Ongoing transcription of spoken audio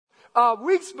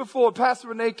Weeks before Pastor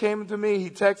Renee came to me, he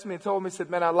texted me and told me, he said,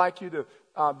 man, I'd like you to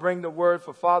bring the word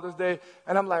for Father's Day.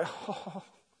 And I'm like, oh,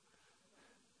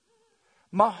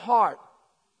 my heart,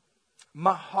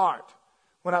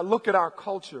 when I look at our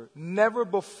culture, never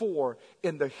before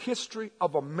in the history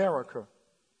of America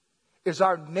is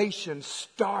our nation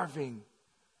starving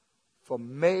for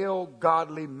male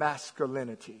godly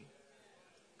masculinity.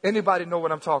 Anybody know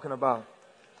what I'm talking about?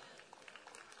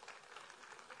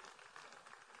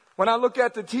 When I look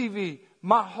at the TV,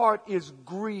 my heart is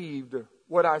grieved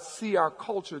what I see our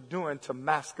culture doing to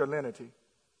masculinity.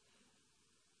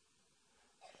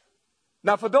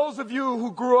 Now, for those of you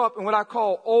who grew up in what I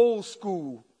call old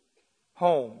school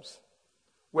homes,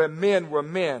 where men were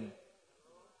men,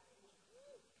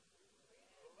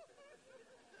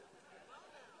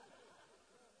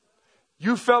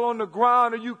 you fell on the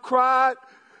ground and you cried,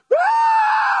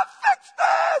 fix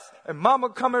this! And mama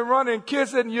come and run and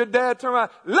kiss it, and your dad turn around,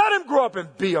 let him grow up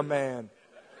and be a man.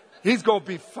 He's going to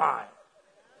be fine.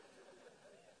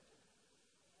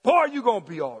 Boy, you're going to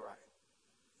be all right.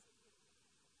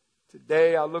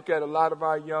 Today, I look at a lot of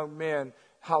our young men,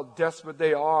 how desperate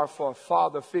they are for a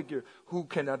father figure who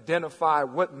can identify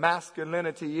what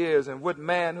masculinity is and what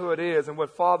manhood is and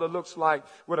what father looks like,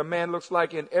 what a man looks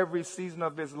like in every season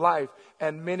of his life.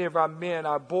 And many of our men,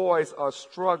 our boys, are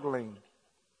struggling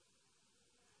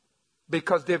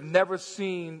because they've never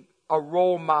seen a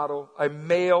role model, a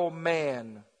male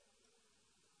man.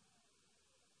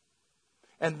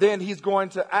 And then he's going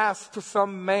to ask for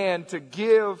some man to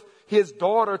give his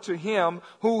daughter to him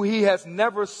who he has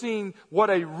never seen what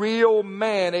a real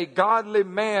man, a godly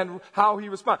man, how he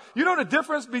responds. You know the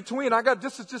difference between,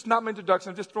 this is just not my introduction,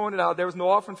 I'm just throwing it out. There was no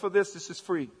offering for this. This is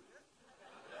free.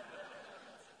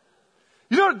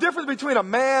 You know the difference between a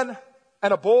man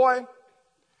and a boy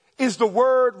is the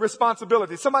word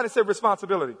responsibility. Somebody say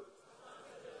responsibility.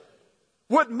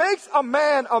 What makes a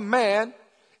man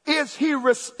is he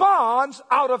responds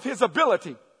out of his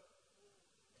ability.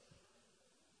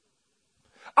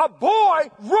 A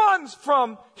boy runs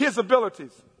from his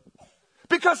abilities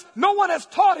because no one has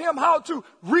taught him how to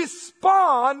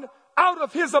respond out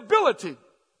of his ability.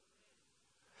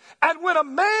 And when a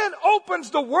man opens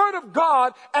the Word of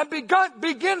God and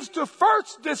begins to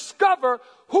first discover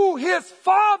who his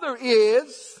father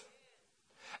is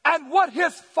and what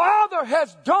his father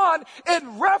has done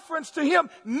in reference to him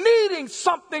needing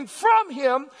something from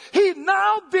him, he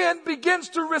now then begins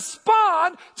to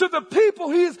respond to the people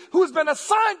who's been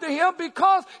assigned to him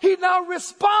because he now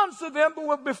responds to them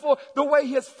before the way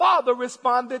his father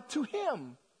responded to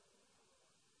him.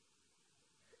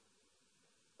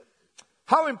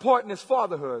 How important is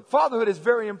fatherhood? Fatherhood is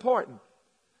very important.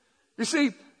 You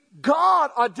see,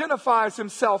 God identifies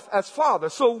himself as father.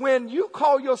 So when you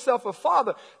call yourself a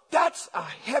father, that's a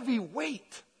heavy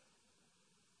weight.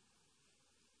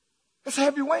 It's a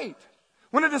heavy weight.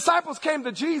 When the disciples came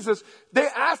to Jesus, they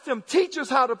asked him, teach us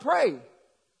how to pray.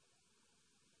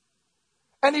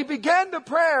 And he began to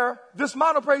pray, this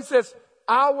model prayer says,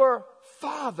 our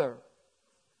Father.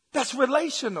 That's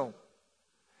relational.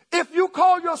 If you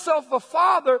call yourself a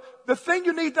father, the thing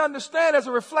you need to understand as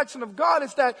a reflection of God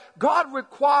is that God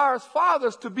requires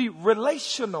fathers to be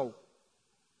relational.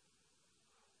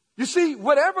 You see,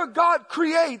 whatever God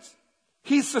creates,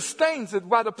 he sustains it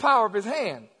by the power of his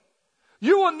hand.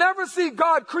 You will never see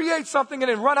God create something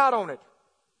and then run out on it.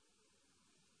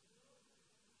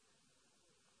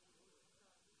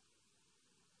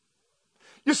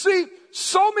 You see,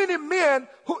 so many men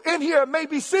who in here may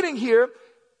be sitting here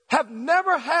have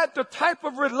never had the type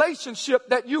of relationship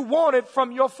that you wanted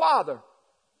from your father.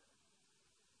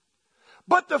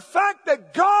 But the fact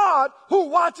that God, who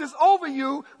watches over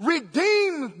you,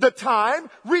 redeemed the time,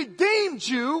 redeemed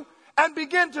you, and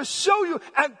began to show you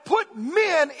and put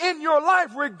men in your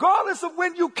life, regardless of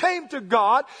when you came to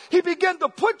God, he began to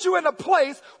put you in a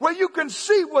place where you can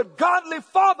see what godly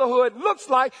fatherhood looks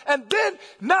like. And then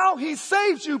now he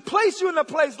saves you, place you in a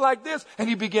place like this, and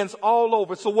he begins all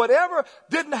over. So whatever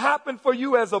didn't happen for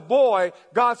you as a boy,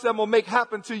 God said, I'm going to make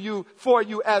happen to you for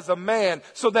you as a man.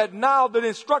 So that now the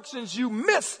instructions you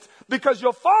missed because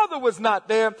your father was not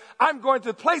there, I'm going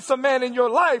to place a man in your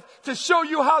life to show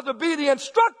you how to be the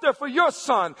instructor for your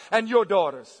son and your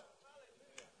daughters.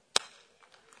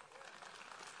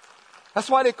 That's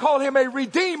why they call him a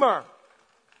redeemer.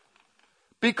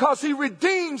 Because he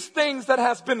redeems things that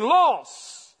has been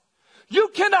lost. You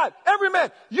cannot, every man,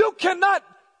 you cannot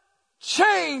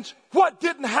change what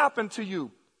didn't happen to you.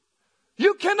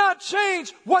 You cannot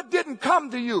change what didn't come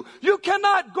to you. You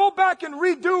cannot go back and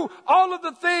redo all of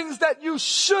the things that you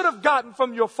should have gotten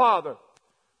from your father.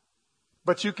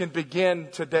 But you can begin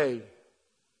today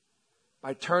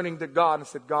by turning to God and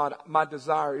said, God, my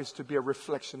desire is to be a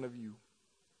reflection of you.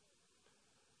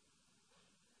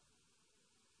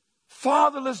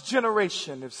 Fatherless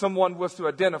generation, if someone was to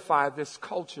identify this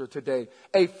culture today,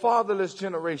 a fatherless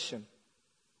generation.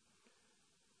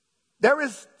 There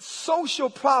is social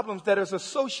problems that is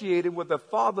associated with a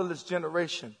fatherless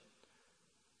generation.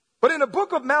 But in the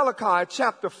book of Malachi,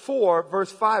 chapter 4,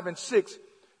 verse 5 and 6,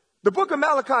 the book of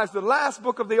Malachi is the last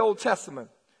book of the Old Testament.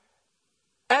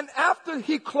 And after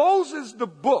he closes the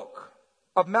book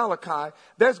of Malachi,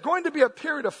 there's going to be a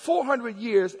period of 400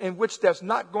 years in which there's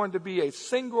not going to be a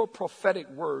single prophetic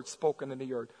word spoken in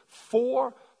the earth.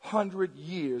 400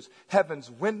 years,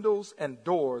 heaven's windows and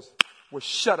doors were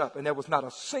shut up, and there was not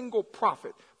a single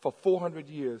prophet for 400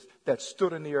 years that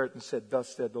stood in the earth and said,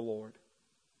 thus said the Lord.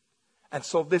 And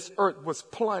so this earth was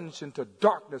plunged into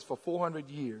darkness for 400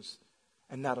 years,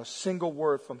 and not a single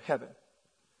word from heaven.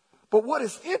 But what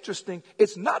is interesting,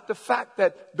 it's not the fact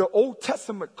that the Old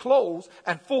Testament closed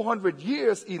and 400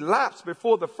 years elapsed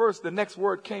before the next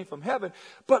word came from heaven.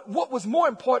 But what was more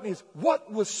important is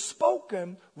what was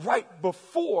spoken right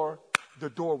before the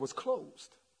door was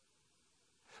closed.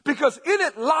 Because in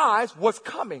it lies what's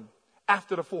coming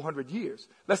after the 400 years.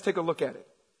 Let's take a look at it.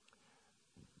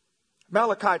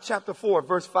 Malachi chapter 4,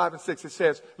 verse 5 and 6, it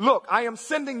says, look, I am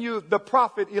sending you the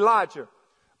prophet Elijah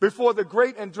before the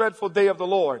great and dreadful day of the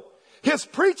Lord. His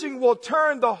preaching will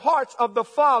turn the hearts of the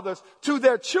fathers to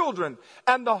their children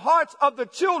and the hearts of the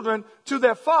children to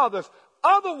their fathers.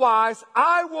 Otherwise,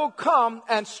 I will come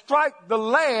and strike the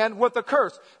land with a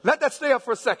curse. Let that stay up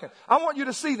for a second. I want you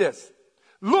to see this.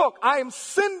 Look, I am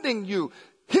sending you.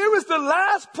 Here is the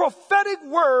last prophetic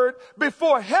word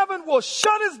before heaven will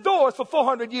shut its doors for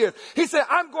 400 years. He said,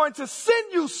 I'm going to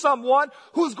send you someone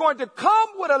who's going to come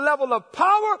with a level of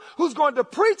power, who's going to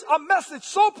preach a message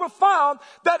so profound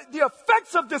that the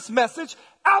effects of this message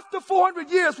after 400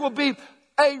 years will be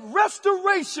a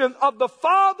restoration of the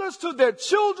fathers to their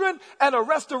children and a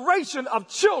restoration of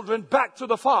children back to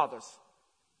the fathers.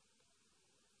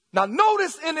 Now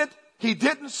notice in it, he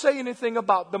didn't say anything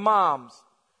about the moms.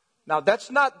 Now, that's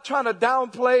not trying to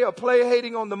downplay or play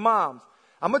hating on the moms.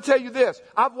 I'm going to tell you this.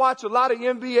 I've watched a lot of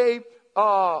NBA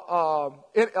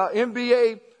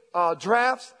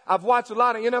drafts. I've watched a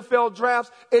lot of NFL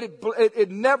drafts. It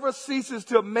never ceases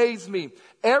to amaze me.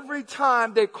 Every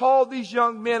time they call these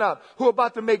young men up who are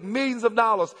about to make millions of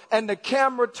dollars and the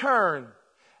camera turns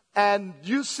and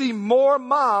you see more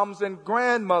moms and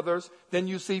grandmothers than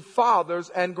you see fathers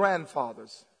and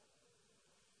grandfathers.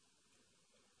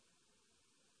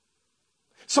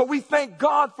 So we thank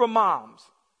God for moms.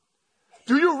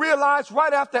 Do you realize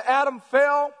right after Adam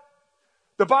fell,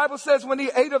 the Bible says when he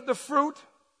ate of the fruit,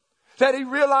 that he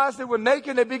realized they were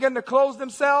naked, they began to clothe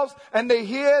themselves, and they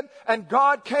hid, and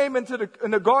God came in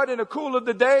the garden in the cool of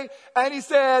the day, and he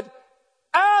said,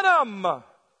 Adam,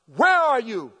 where are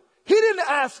you? He didn't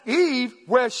ask Eve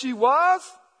where she was.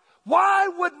 Why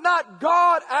would not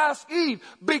God ask Eve?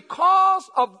 Because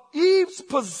of Eve's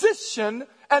position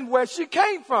and where she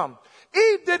came from.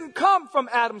 Eve didn't come from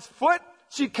Adam's foot.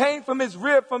 She came from his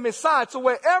rib, from his side. So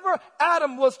wherever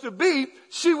Adam was to be,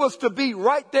 she was to be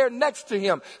right there next to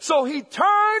him. So he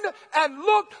turned and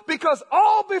looked because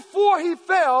all before he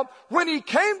fell, when he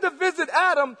came to visit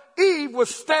Adam, Eve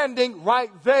was standing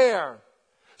right there.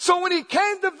 So when he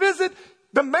came to visit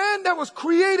the man that was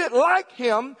created like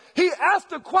him, he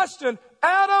asked the question,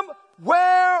 Adam,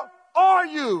 where are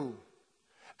you?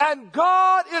 And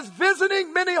God is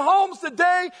visiting many homes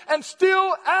today and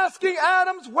still asking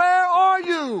Adams, where are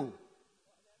you?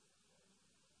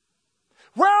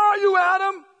 Where are you,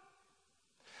 Adam?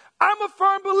 I'm a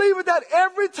firm believer that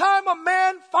every time a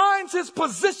man finds his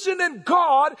position in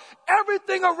God,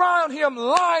 everything around him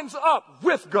lines up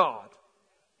with God.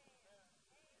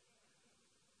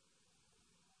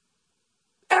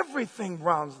 Everything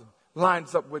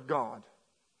lines up with God.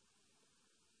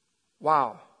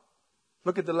 Wow.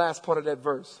 Look at the last part of that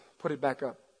verse. Put it back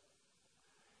up.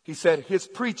 He said, his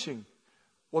preaching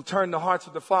will turn the hearts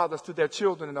of the fathers to their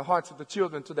children and the hearts of the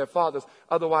children to their fathers.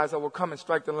 Otherwise, I will come and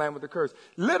strike the land with a curse.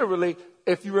 Literally,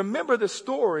 if you remember the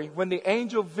story, when the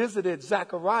angel visited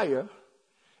Zechariah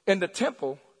in the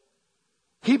temple,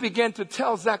 he began to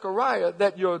tell Zechariah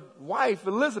that your wife,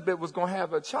 Elizabeth, was going to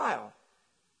have a child.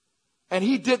 And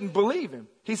he didn't believe him.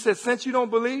 He said, since you don't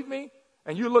believe me,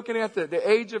 and you're looking at the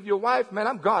age of your wife, man,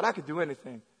 I'm God. I can do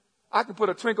anything. I can put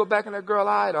a twinkle back in that girl's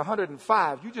eye at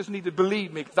 105. You just need to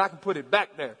believe me because I can put it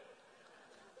back there.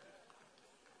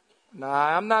 Nah,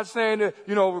 I'm not saying that,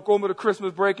 we're going to the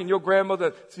Christmas break and your grandmother,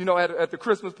 at the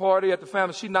Christmas party, at the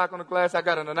family, she knocked on the glass. I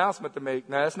got an announcement to make.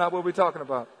 Now, that's not what we're talking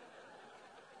about.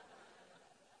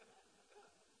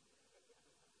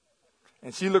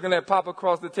 And she looking at Papa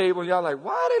across the table. And y'all like,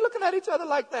 why are they looking at each other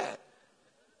like that?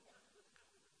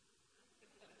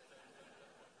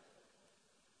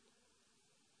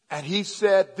 And he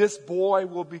said, this boy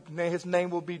his name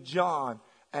will be John.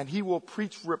 And he will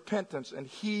preach repentance. And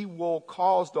he will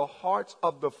cause the hearts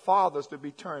of the fathers to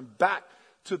be turned back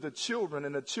to the children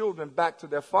and the children back to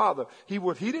their father. He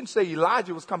didn't say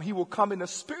Elijah was coming. He will come in the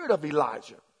spirit of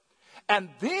Elijah. And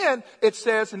then it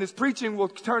says, and his preaching will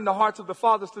turn the hearts of the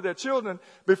fathers to their children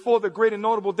before the great and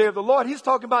notable day of the Lord. He's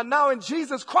talking about now, and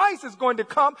Jesus Christ is going to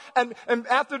come, and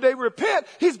after they repent,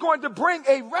 he's going to bring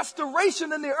a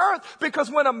restoration in the earth. Because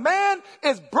when a man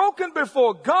is broken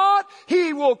before God,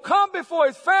 he will come before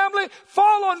his family,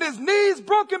 fall on his knees,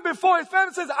 broken before his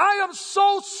family, says, I am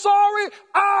so sorry,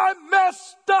 I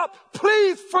messed up.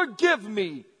 Please forgive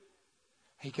me.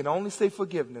 He can only say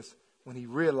forgiveness when he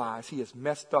realizes he has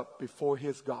messed up before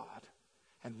his God.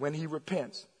 And when he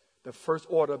repents, the first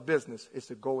order of business is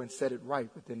to go and set it right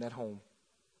within that home.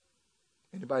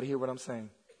 Anybody hear what I'm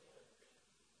saying?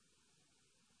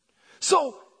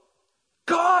 So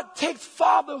God takes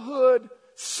fatherhood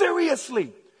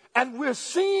seriously. And we're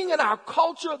seeing in our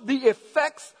culture the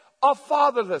effects of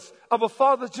a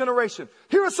fatherless generation.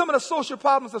 Here are some of the social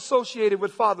problems associated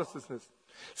with fatherlessness.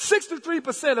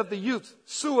 63% of the youth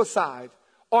suicide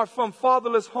are from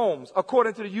fatherless homes,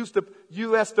 according to the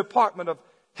U.S. Department of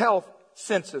Health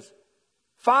census.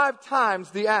 5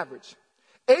 times the average.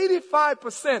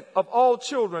 85% of all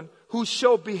children who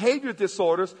show behavior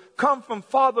disorders come from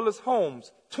fatherless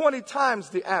homes. 20 times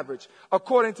the average,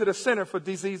 according to the Center for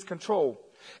Disease Control.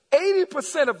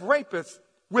 80% of rapists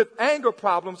with anger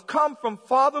problems come from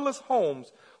fatherless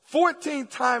homes. 14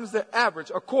 times the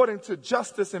average, according to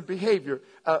Justice and Behavior,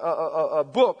 a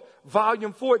book,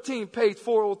 volume 14, page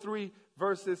 403,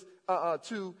 verses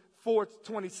 2,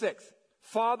 426.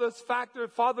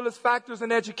 Fatherless factors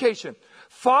in education.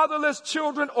 Fatherless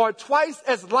children are twice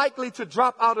as likely to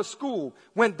drop out of school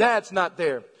when dad's not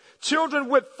there. Children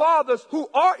with fathers who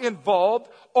are involved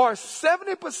are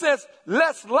 70%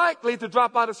 less likely to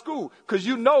drop out of school. Because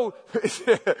you know,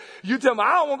 you tell him,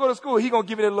 I don't want to go to school. He's going to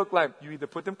give you that look like, you either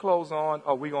put them clothes on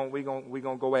or we're going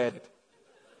to go at it.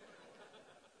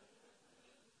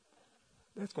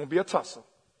 That's going to be a tussle.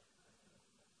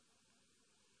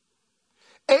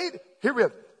 Here we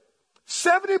are.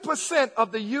 70%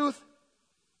 of the youth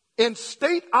in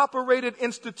state-operated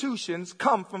institutions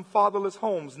come from fatherless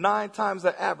homes, 9 times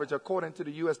the average, according to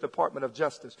the U.S. Department of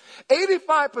Justice.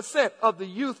 85% of the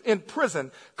youth in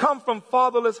prison come from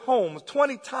fatherless homes,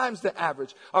 20 times the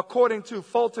average, according to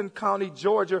Fulton County,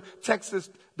 Georgia, Texas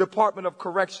Department of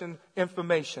Correction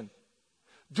information.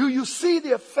 Do you see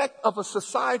the effect of a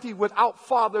society without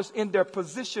fathers in their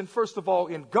position, first of all,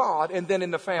 in God and then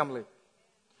in the family?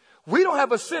 We don't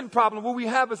have a sin problem. What we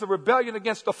have is a rebellion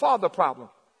against the father problem.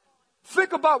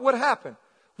 Think about what happened.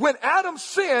 When Adam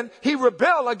sinned, he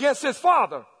rebelled against his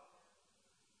father.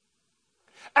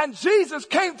 And Jesus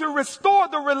came to restore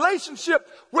the relationship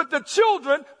with the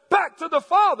children back to the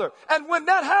father. And when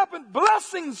that happened,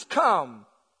 blessings come.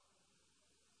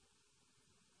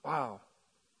 Wow.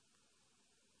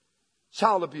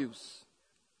 Child abuse.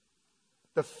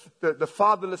 The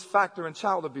fatherless factor in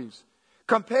child abuse.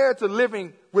 Compared to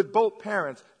living with both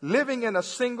parents, living in a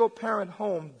single parent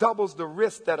home doubles the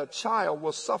risk that a child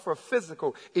will suffer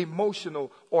physical,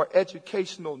 emotional, or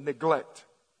educational neglect.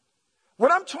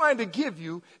 What I'm trying to give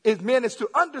you is to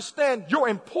understand your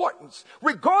importance,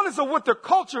 regardless of what the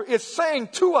culture is saying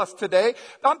to us today.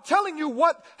 I'm telling you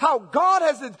how God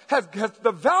has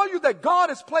the value that God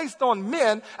has placed on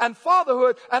men and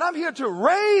fatherhood, and I'm here to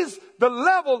raise the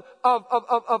level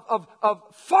of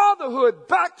fatherhood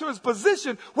back to his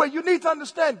position where you need to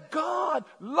understand God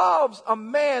loves a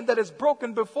man that is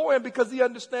broken before him, because he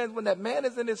understands when that man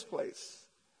is in his place,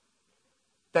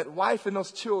 that wife and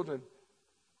those children,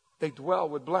 they dwell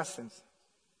with blessings.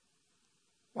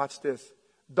 Watch this.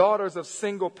 Daughters of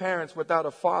single parents without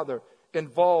a father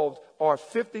involved are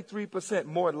 53%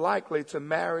 more likely to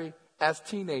marry as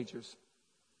teenagers.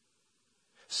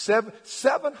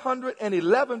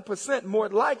 711% more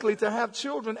likely to have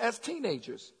children as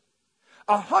teenagers.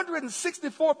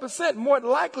 164% more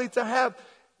likely to have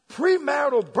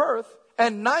premarital birth,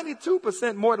 and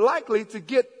 92% more likely to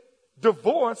get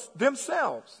divorced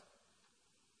themselves.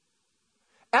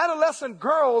 Adolescent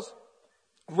girls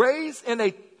raised in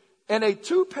a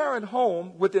 2-parent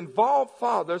home with involved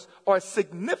fathers are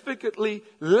significantly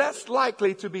less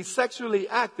likely to be sexually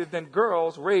active than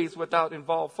girls raised without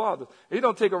involved fathers. It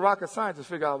don't take a rocket scientist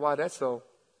to figure out why that's so.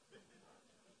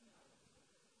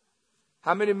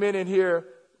 How many men in here,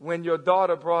 when your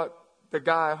daughter brought the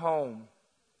guy home,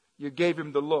 you gave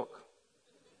him the look?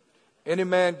 Any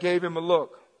man gave him a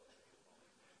look.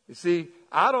 You see,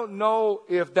 I don't know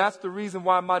if that's the reason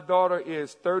why my daughter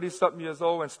is 30-something years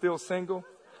old and still single.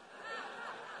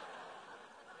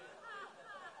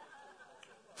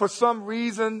 For some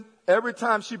reason, every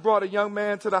time she brought a young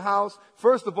man to the house,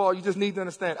 first of all, you just need to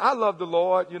understand, I love the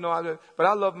Lord, but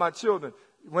I love my children.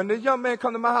 When the young man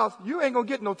come to my house, you ain't going to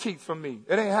get no teeth from me.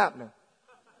 It ain't happening.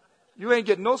 You ain't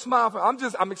getting no smile from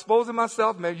I'm exposing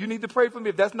myself, man. You need to pray for me.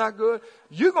 If that's not good,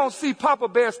 you're going to see Papa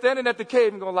Bear standing at the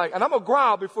cave and going and I'm going to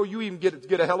growl before you even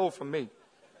get a hello from me.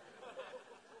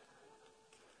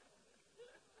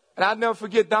 And I'll never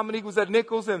forget, Dominique was at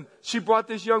Nichols and she brought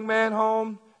this young man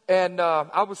home. And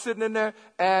I was sitting in there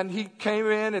and he came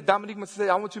in and Dominique must say,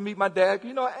 I want you to meet my dad.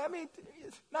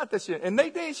 It's not that shit. And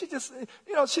Nadine, she just,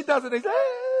 she does it.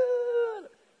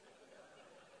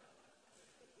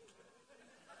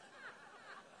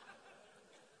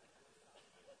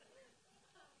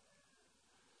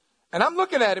 And I'm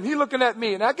looking at him, he looking at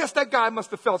me, and I guess that guy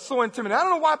must have felt so intimidating. I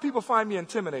don't know why people find me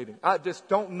intimidating. I just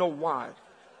don't know why.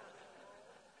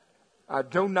 I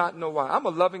do not know why. I'm a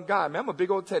loving guy, man. I'm a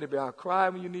big old teddy bear. I'll cry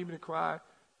when you need me to cry.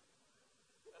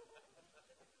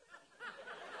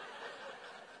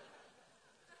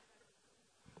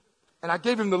 And I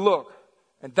gave him the look.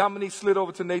 And Dominique slid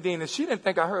over to Nadine, and she didn't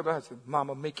think I heard, but I said,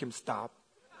 Mama, make him stop.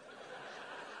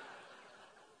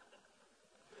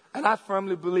 And I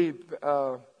firmly believe,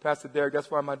 Pastor Derek, that's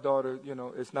why my daughter,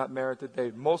 is not married today.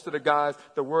 Most of the guys,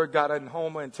 the word got in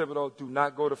Homer and Thibodeau, do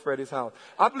not go to Freddie's house.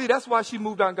 I believe that's why she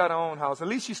moved out and got her own house. At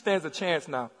least she stands a chance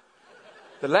now.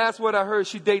 The last word I heard,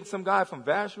 she dating some guy from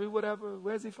Vacherie, whatever.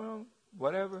 Where's he from?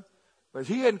 Whatever. But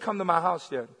he hadn't come to my house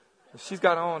yet. She's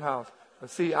got her own house.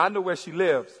 But see, I know where she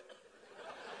lives.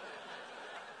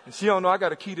 And she don't know I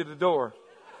got a key to the door.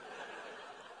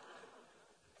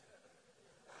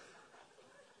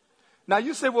 Now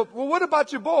you say, well, what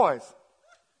about your boys?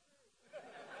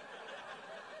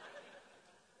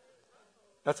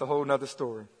 That's a whole nother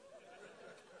story.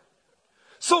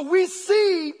 So we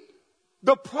see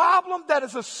the problem that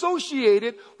is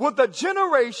associated with a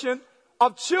generation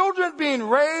of children being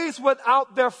raised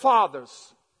without their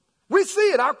fathers. We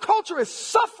see it. Our culture is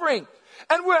suffering.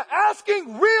 And we're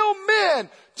asking real men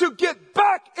to get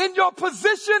back in your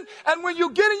position. And when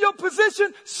you get in your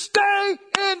position, stay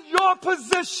in your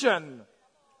position.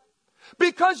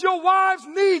 Because your wives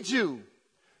need you.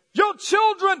 Your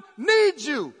children need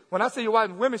you. When I say your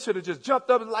wives, women should have just jumped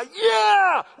up and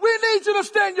yeah, we need you to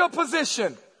stay in your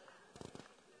position.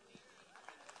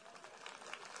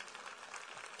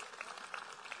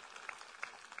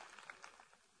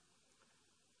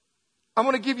 I'm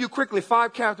going to give you quickly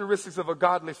 5 characteristics of a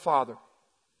godly father.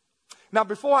 Now,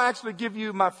 before I actually give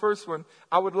you my first one,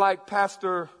 I would like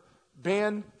Pastor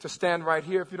Ben to stand right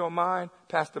here, if you don't mind.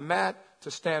 Pastor Matt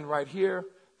to stand right here.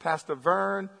 Pastor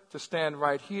Vern to stand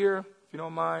right here, if you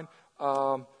don't mind.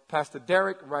 Pastor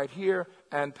Derek right here.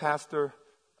 And Pastor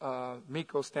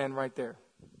Miko stand right there.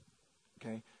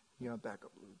 Okay? Back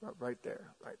up. Right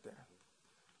there. Right there.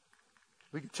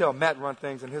 We can tell Matt run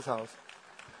things in his house.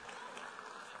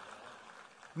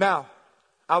 Now,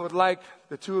 I would like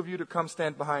the 2 of you to come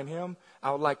stand behind him.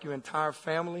 I would like your entire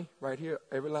family right here,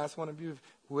 every last one of you.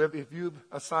 Whoever, if you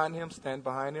assign him, stand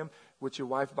behind him with your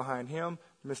wife behind him.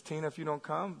 Miss Tina, if you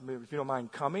don't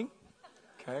mind coming.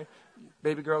 Okay.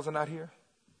 Baby girls are not here.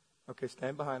 Okay,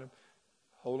 stand behind him.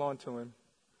 Hold on to him.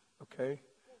 Okay.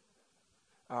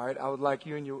 All right, I would like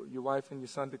you and your wife and your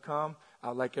son to come. I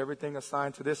would like everything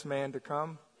assigned to this man to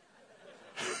come.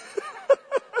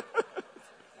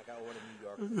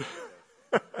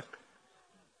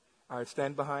 All right,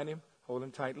 stand behind him. Hold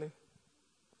him tightly.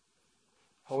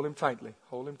 Hold him tightly.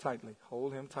 Hold him tightly.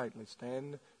 Hold him tightly.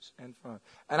 Stand in front.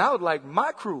 And I would like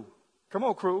my crew. Come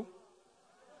on, crew.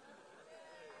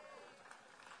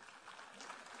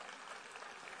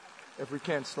 If we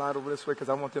can, slide over this way because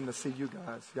I want them to see you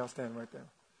guys. Y'all stand right there.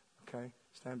 Okay?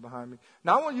 Stand behind me.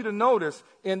 Now, I want you to notice,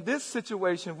 in this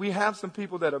situation, we have some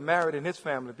people that are married in his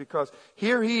family because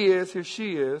here he is, here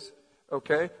she is.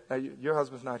 Okay? Now, your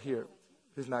husband's not here.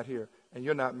 He's not here. And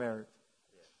you're not married.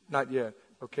 Not yet.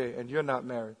 Okay? And you're not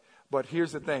married. But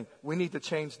here's the thing. We need to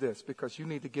change this because you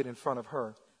need to get in front of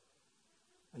her.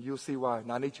 And you'll see why.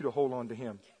 Now, I need you to hold on to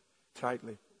him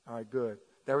tightly. All right, good.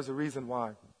 There was a reason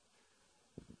why.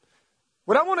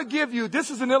 What I want to give you,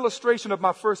 this is an illustration of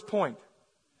my first point.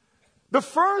 The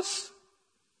first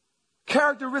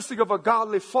characteristic of a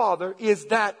godly father is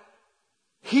that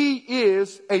he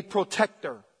is a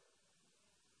protector.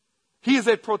 He is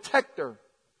a protector.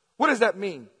 What does that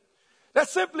mean? That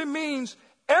simply means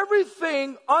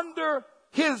everything under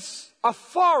his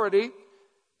authority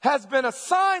has been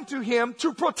assigned to him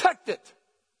to protect it.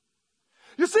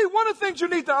 You see, one of the things you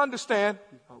need to understand,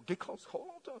 oh, get close,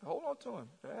 hold on to him.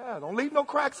 Yeah, don't leave no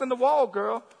cracks in the wall,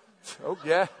 girl. Oh,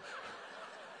 yeah.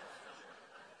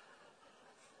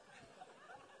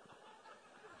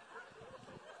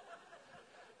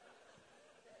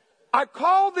 I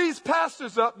call these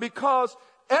pastors up because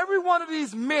every one of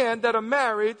these men that are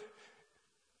married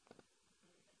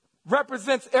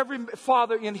represents every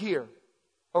father in here.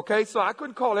 Okay, so I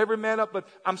couldn't call every man up, but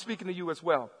I'm speaking to you as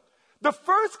well. The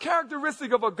first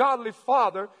characteristic of a godly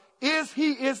father is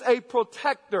he is a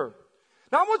protector.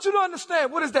 Now I want you to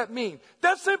understand, what does that mean?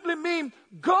 That simply means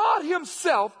God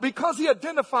himself, because he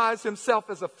identifies himself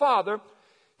as a father,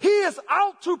 he is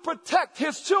out to protect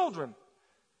his children.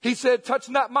 He said, touch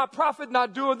not my prophet,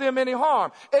 not do them any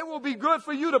harm. It will be good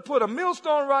for you to put a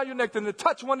millstone around your neck than to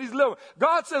touch one of these little.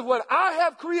 God says, what I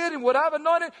have created, what I've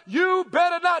anointed, you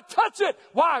better not touch it.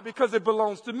 Why? Because it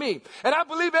belongs to me. And I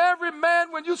believe every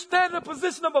man, when you stand in the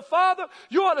position of a father,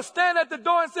 you ought to stand at the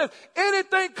door and say,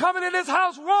 anything coming in this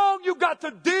house wrong, you got to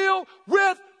deal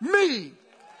with me.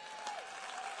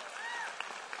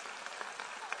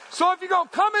 So if you're going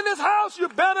to come in this house, you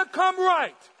better come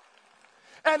right.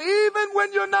 And even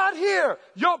when you're not here,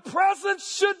 your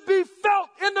presence should be felt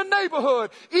in the neighborhood,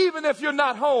 even if you're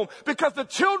not home. Because the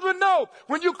children know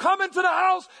when you come into the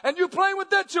house and you're playing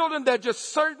with their children, there are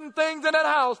just certain things in that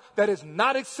house that is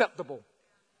not acceptable.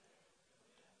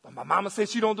 But my mama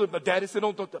says she don't do it, but daddy said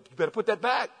don't do it. You better put that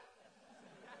back.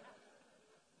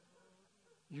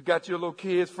 You got your little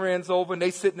kids, friends over, and they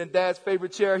sitting in dad's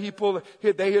favorite chair.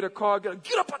 They hear the car,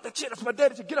 get up out the chair. That's my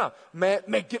daddy. Get up. Man,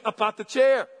 get up out the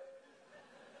chair.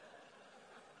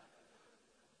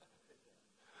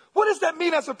 What does that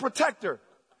mean as a protector?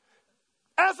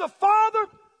 As a father,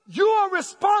 you are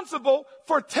responsible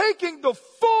for taking the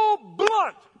full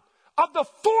blunt of the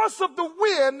force of the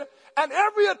wind and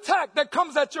every attack that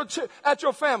comes at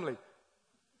your family.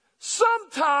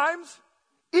 Sometimes,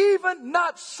 even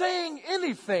not saying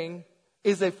anything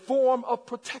is a form of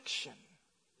protection.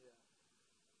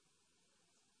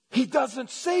 He doesn't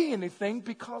say anything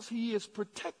because he is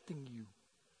protecting you.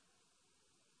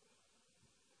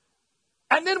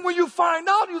 And then when you find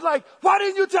out, you're like, why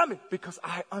didn't you tell me? Because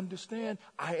I understand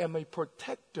I am a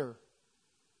protector.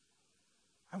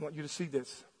 I want you to see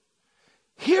this.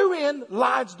 Herein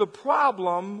lies the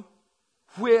problem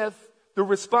with the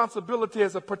responsibility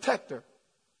as a protector.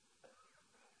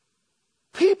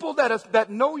 People that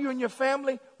know you and your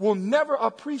family will never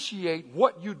appreciate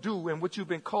what you do and what you've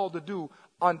been called to do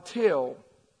until,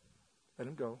 let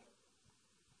him go.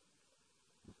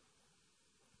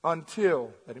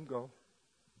 Until, let him go.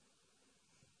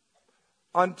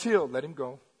 Until, let him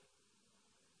go.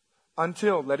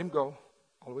 Until, let him go.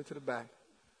 All the way to the back.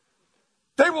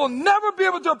 They will never be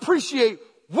able to appreciate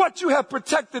what you have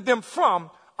protected them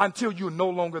from until you're no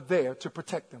longer there to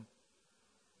protect them.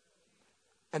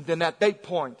 And then at that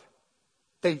point,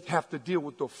 they have to deal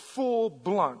with the full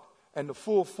blunt and the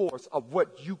full force of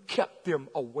what you kept them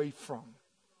away from.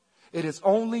 It is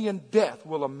only in death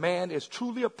will a man is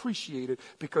truly appreciated,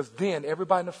 because then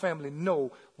everybody in the family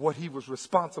know what he was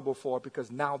responsible for, because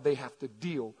now they have to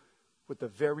deal with the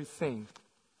very thing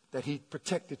that he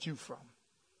protected you from.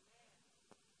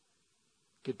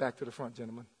 Get back to the front,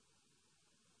 gentlemen.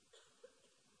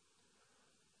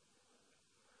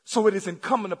 So it is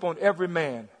incumbent upon every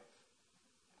man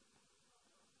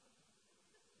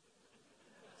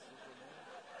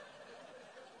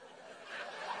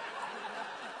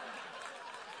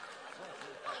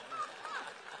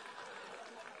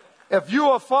If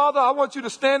you're a father, I want you to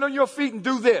stand on your feet and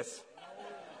do this.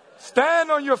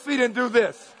 Stand on your feet and do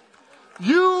this.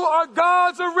 You are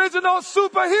God's original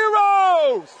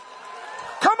superheroes.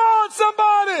 Come on,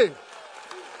 somebody.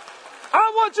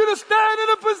 I want you to stand in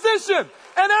a position.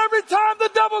 And every time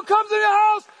the devil comes in your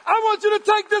house, I want you to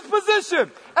take this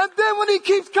position. And then when he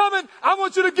keeps coming, I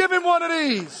want you to give him one of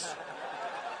these.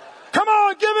 Come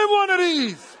on, give him one of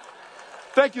these.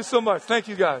 Thank you so much. Thank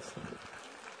you, guys.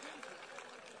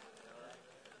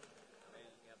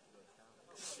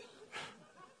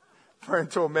 Friend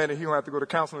told Manny he don't have to go to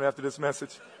counseling after this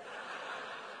message.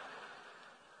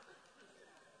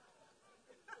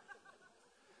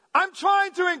 I'm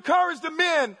trying to encourage the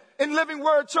men in Living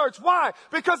Word Church. Why?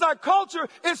 Because our culture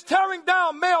is tearing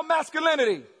down male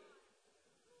masculinity.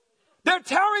 They're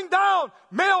tearing down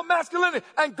male masculinity.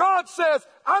 And God says,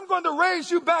 I'm going to raise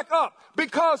you back up,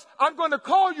 because I'm going to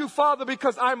call you father,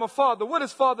 because I'm a father. What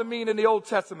does father mean in the Old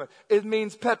Testament? It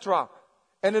means Petra.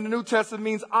 And in the New Testament, it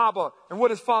means Abba. And what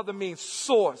does father mean?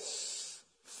 Source.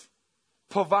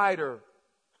 Provider.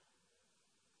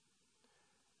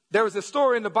 There is a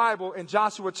story in the Bible in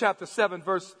Joshua chapter 7,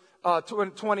 verse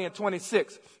 20 and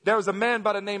 26. There was a man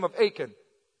by the name of Achan.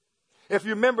 If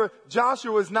you remember,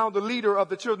 Joshua is now the leader of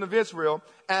the children of Israel,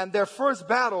 and their first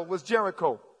battle was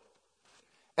Jericho.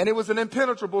 And it was an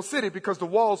impenetrable city because the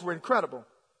walls were incredible.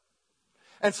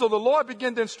 And so the Lord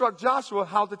began to instruct Joshua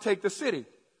how to take the city.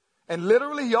 And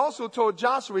literally, he also told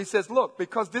Joshua, he says, look,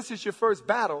 because this is your first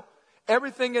battle,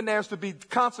 everything in there is to be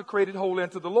consecrated wholly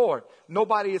unto the Lord.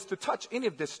 Nobody is to touch any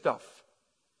of this stuff.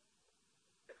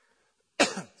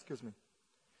 Excuse me.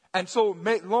 And so,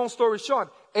 long story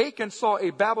short, Achan saw a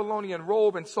Babylonian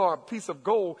robe and saw a piece of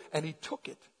gold, and he took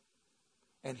it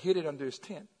and hid it under his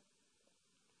tent.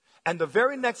 And the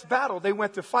very next battle they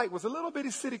went to fight was a little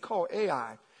bitty city called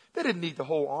Ai. They didn't need the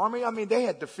whole army. I mean, they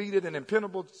had defeated an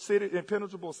impenetrable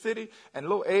city, and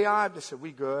little Ai, they said,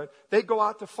 we good. They go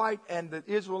out to fight, and the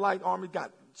Israelite army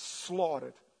got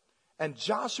slaughtered. And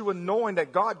Joshua, knowing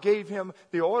that God gave him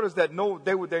the orders that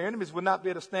their enemies would not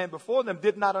be able to stand before them,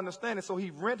 did not understand it. So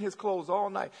he rent his clothes all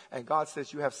night. And God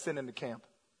says, you have sin in the camp.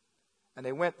 And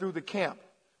they went through the camp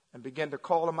and began to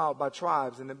call them out by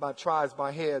tribes, and then by tribes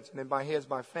by heads, and then by heads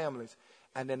by families.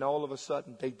 And then all of a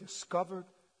sudden, they discovered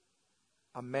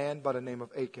a man by the name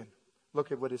of Achan.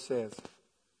 Look at what it says.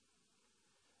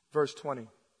 Verse 20.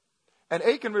 And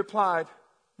Achan replied,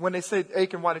 when they said,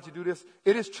 Achan, why did you do this?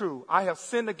 It is true. I have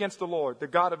sinned against the Lord, the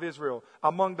God of Israel.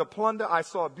 Among the plunder, I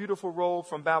saw a beautiful robe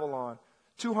from Babylon,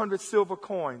 200 silver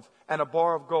coins, and a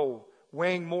bar of gold,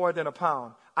 weighing more than a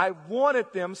pound. I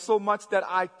wanted them so much that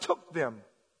I took them.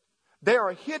 They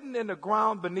are hidden in the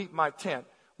ground beneath my tent,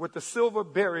 with the silver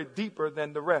buried deeper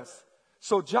than the rest.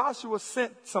 So Joshua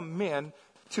sent some men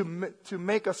to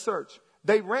make a search.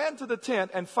 They ran to the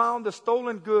tent and found the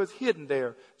stolen goods hidden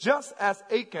there, just as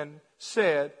Achan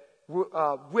said,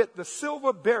 with the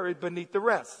silver buried beneath the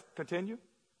rest. Continue.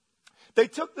 They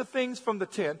took the things from the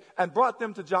tent and brought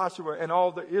them to Joshua and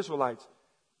all the Israelites.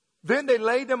 Then they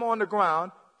laid them on the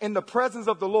ground in the presence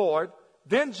of the Lord.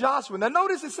 Then Joshua, now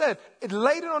notice it said, it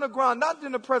laid it on the ground, not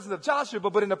in the presence of Joshua,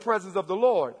 but in the presence of the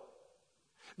Lord.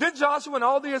 Then Joshua and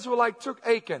all the Israelites took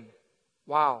Achan.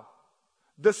 Wow.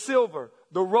 The silver,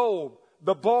 the robe,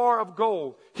 the bar of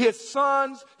gold, his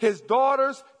sons, his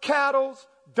daughters, cattle,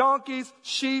 donkeys,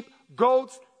 sheep,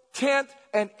 goats, tent,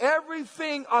 and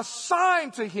everything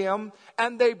assigned to him.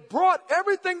 And they brought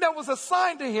everything that was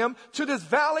assigned to him to this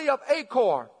valley of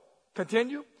Achor.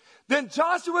 Continue. Then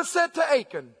Joshua said to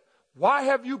Achan, why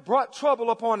have you brought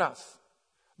trouble upon us?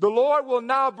 The Lord will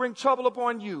now bring trouble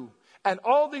upon you. And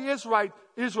all the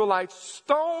Israelites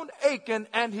stoned Achan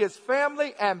and his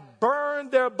family and burned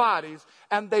their bodies.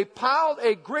 And they piled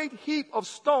a great heap of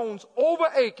stones over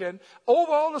Achan,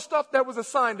 over all the stuff that was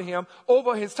assigned to him,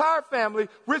 over his entire family,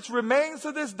 which remains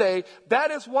to this day. That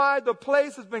is why the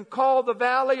place has been called the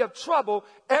Valley of Trouble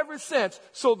ever since.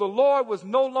 So the Lord was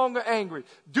no longer angry.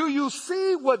 Do you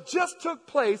see what just took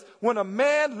place when a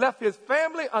man left his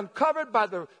family uncovered by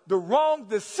the wrong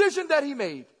decision that he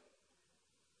made?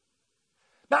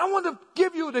 Now, I want to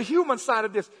give you the human side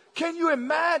of this. Can you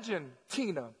imagine,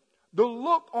 Tina, the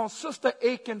look on Sister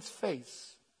Achan's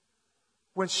face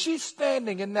when she's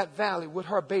standing in that valley with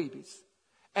her babies,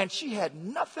 and she had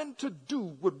nothing to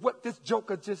do with what this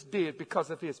joker just did because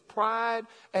of his pride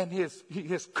and his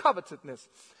covetousness.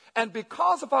 And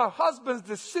because of her husband's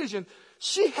decision,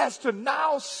 she has to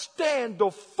now stand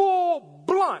the full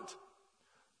blunt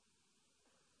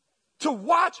to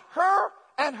watch her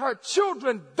and her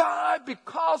children died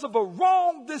because of a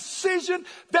wrong decision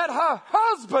that her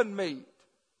husband made.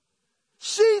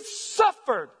 She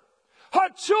suffered. Her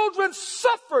children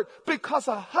suffered because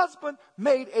her husband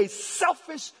made a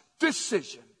selfish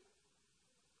decision.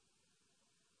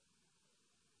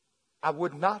 I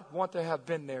would not want to have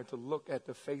been there to look at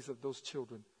the face of those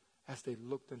children as they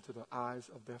looked into the eyes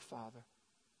of their father.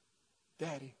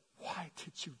 Daddy, why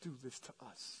did you do this to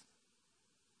us?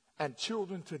 And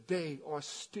children today are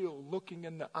still looking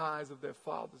in the eyes of their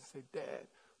fathers and say, Dad,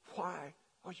 why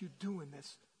are you doing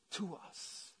this to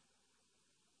us?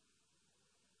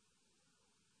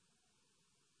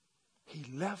 He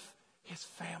left his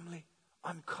family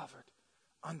uncovered,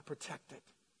 unprotected.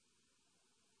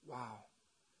 Wow.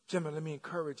 Gentlemen, let me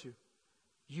encourage you.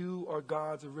 You are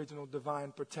God's original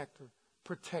divine protector.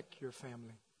 Protect your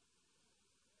family.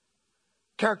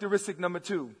 Characteristic number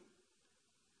 2.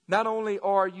 Not only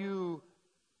are you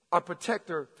a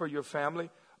protector for your family,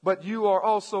 but you are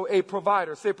also a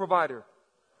provider. Say provider.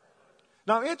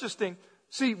 Now, interesting.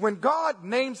 See, when God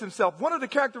names himself, one of the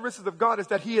characteristics of God is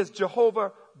that he is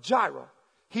Jehovah Jireh.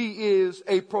 He is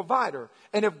a provider.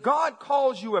 And if God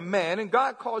calls you a man and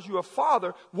God calls you a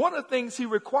father, one of the things he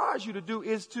requires you to do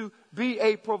is to be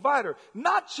a provider.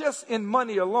 Not just in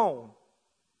money alone,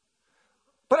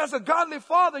 But as a godly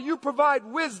father, you provide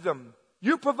wisdom,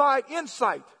 you provide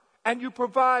insight, and you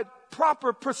provide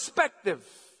proper perspective.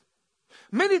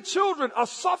 Many children are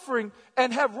suffering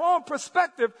and have wrong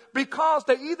perspective because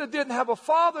they either didn't have a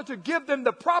father to give them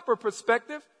the proper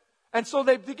perspective, and so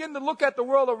they begin to look at the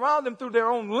world around them through their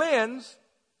own lens,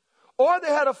 or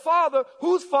they had a father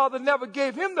whose father never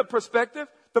gave him the perspective,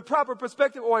 the proper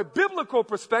perspective, or a biblical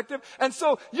perspective, and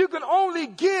so you can only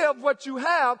give what you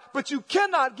have, but you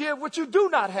cannot give what you do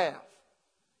not have.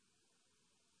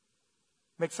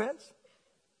 Make sense?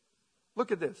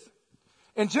 Look at this.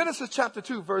 In Genesis chapter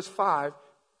 2, verse 5,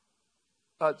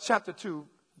 chapter 2,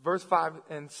 verse 5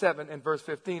 and 7 and verse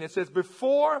 15, it says,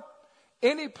 before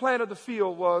any plant of the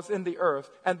field was in the earth,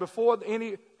 and before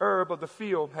any herb of the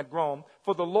field had grown,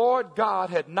 for the Lord God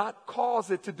had not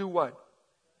caused it to do what?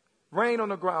 Rain on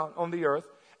the ground, on the earth,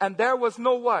 and there was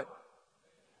no what?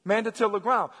 Man to till the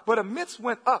ground. But a mist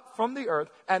went up from the earth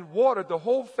and watered the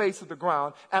whole face of the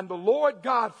ground. And the Lord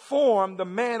God formed the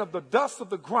man of the dust of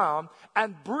the ground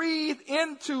and breathed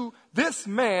into this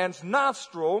man's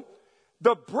nostril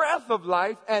the breath of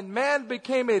life, and man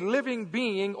became a living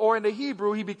being, or in the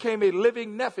Hebrew, he became a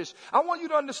living nephesh. I want you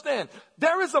to understand,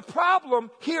 there is a problem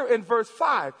here in verse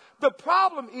 5. The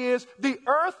problem is the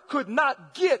earth could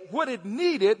not get what it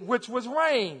needed, which was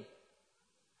rain.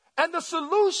 And the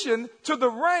solution to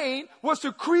the rain was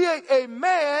to create a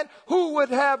man who would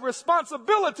have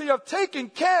responsibility of taking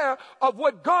care of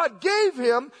what God gave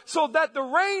him so that the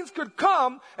rains could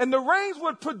come and the rains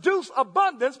would produce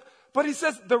abundance. But he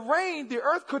says the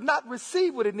earth could not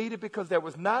receive what it needed because there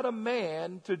was not a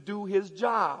man to do his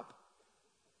job.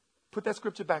 Put that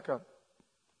scripture back up.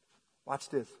 Watch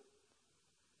this.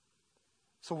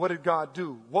 So what did God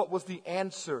do? What was the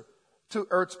answer to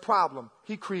earth's problem?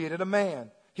 He created a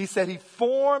man. He said he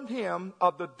formed him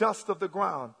of the dust of the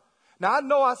ground. Now, I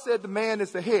know I said the man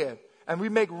is the head, and we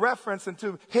make reference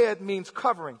into head means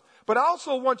covering. But I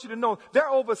also want you to know there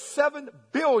are over 7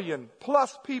 billion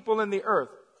plus people in the earth.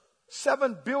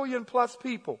 7 billion plus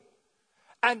people.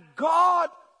 And God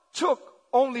took,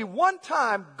 only one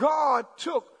time, God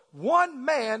took one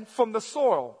man from the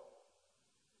soil,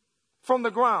 from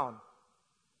the ground.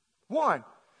 One.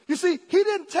 You see, he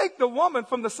didn't take the woman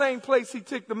from the same place he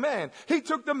took the man. He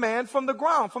took the man from the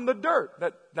ground, from the dirt.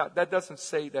 That doesn't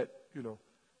say that, you know.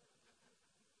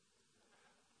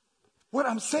 What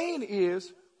I'm saying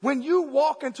is, when you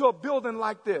walk into a building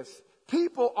like this,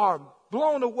 people are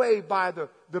blown away by the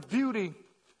beauty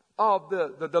of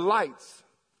the lights,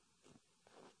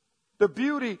 the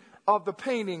beauty of the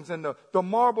paintings and the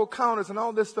marble counters and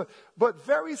all this stuff. But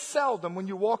very seldom when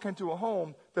you walk into a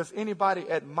home does anybody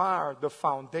admire the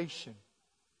foundation.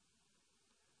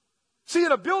 See,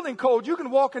 in a building code, you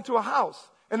can walk into a house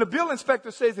and the building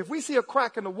inspector says if we see a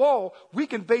crack in the wall, we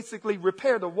can basically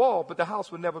repair the wall, but the house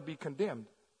will never be condemned.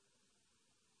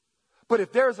 But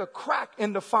if there's a crack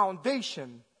in the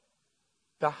foundation,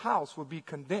 the house will be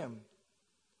condemned.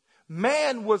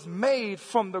 Man was made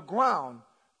from the ground,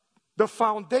 the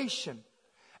foundation.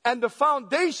 And the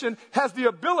foundation has the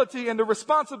ability and the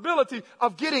responsibility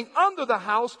of getting under the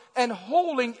house and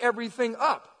holding everything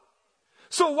up.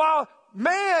 So while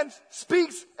man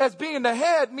speaks as being the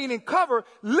head, meaning cover,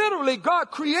 literally God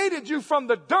created you from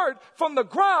the dirt, from the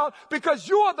ground, because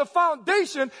you are the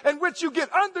foundation in which you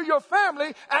get under your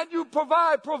family and you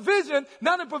provide provision,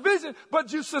 not in provision,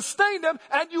 but you sustain them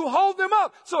and you hold them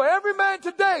up. So every man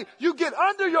today, you get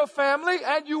under your family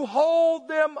and you hold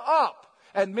them up.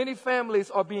 And many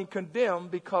families are being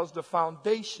condemned because the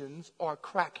foundations are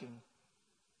cracking.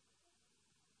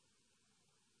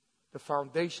 The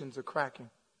foundations are cracking.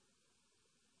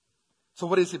 So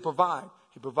what does he provide?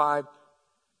 He provides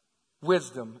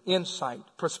wisdom, insight,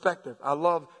 perspective. I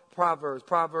love Proverbs.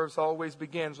 Proverbs always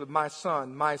begins with my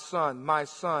son, my son, my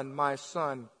son, my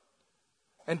son.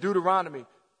 And Deuteronomy,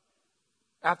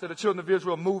 after the children of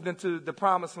Israel moved into the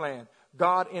promised land,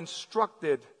 God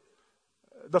instructed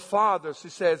the fathers. He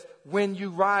says, when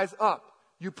you rise up,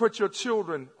 you put your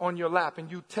children on your lap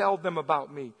and you tell them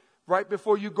about me. Right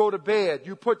before you go to bed,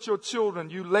 you put your children,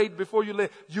 before you lay,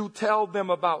 you tell them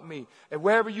about me. And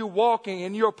wherever you're walking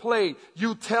in your play,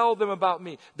 you tell them about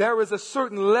me. There is a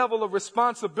certain level of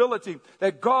responsibility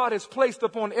that God has placed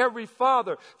upon every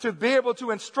father to be able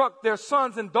to instruct their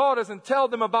sons and daughters and tell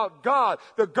them about God,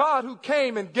 the God who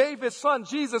came and gave his son,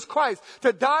 Jesus Christ,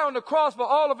 to die on the cross for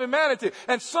all of humanity.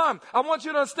 And son, I want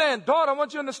you to understand, daughter, I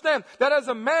want you to understand that as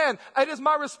a man, it is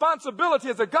my responsibility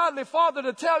as a godly father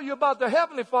to tell you about the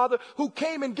heavenly Father who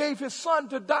came and gave his son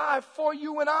to die for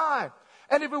you and I.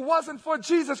 And if it wasn't for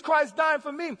Jesus Christ dying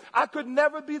for me, I could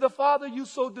never be the father you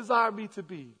so desire me to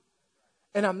be.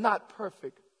 And I'm not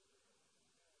perfect.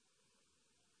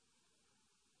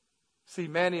 See,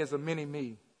 Manny is a mini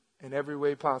me in every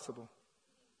way possible.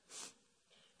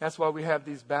 That's why we have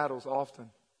these battles often.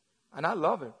 And I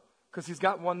love it because he's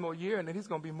got one more year and then he's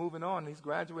going to be moving on. He's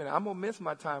graduating. I'm going to miss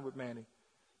my time with Manny.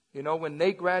 You know, when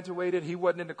Nate graduated, he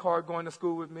wasn't in the car going to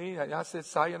school with me. I said,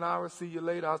 sayonara, see you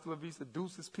later, hasta la vista,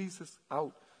 deuces, pieces,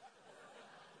 out.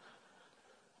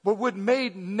 But what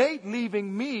made Nate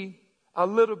leaving me a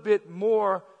little bit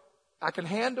more I can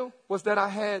handle was that I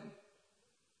had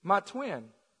my twin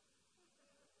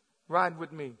riding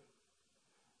with me.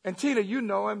 And Tina, you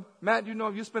know him. Matt, you know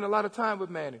him. You spend a lot of time with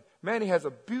Manny. Manny has a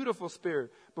beautiful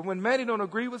spirit. But when Manny don't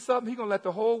agree with something, he's going to let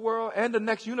the whole world and the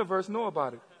next universe know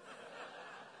about it.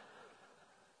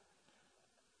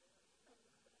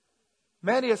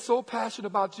 Manny is so passionate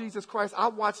about Jesus Christ. I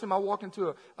watch him. I walk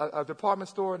into a department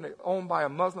store and owned by a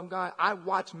Muslim guy. I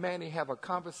watch Manny have a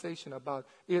conversation about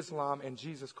Islam and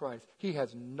Jesus Christ. He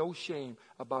has no shame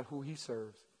about who he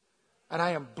serves. And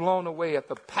I am blown away at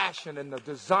the passion and the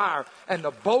desire and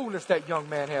the boldness that young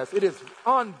man has. It is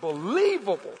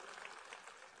unbelievable.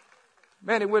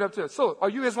 Manny went up to us. So, are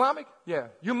you Islamic? Yeah.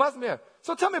 You Muslim? Yeah.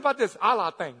 So tell me about this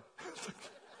Allah thing.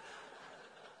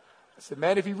 I said,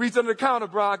 man, if you reach under the counter,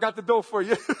 bro, I got the dough for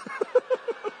you.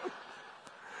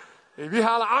 If you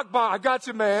holler Akbar, I got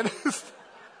you, man.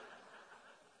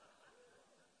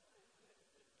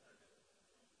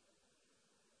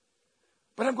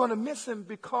 But I'm going to miss him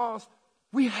because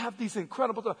we have these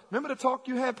incredible talks. Remember the talk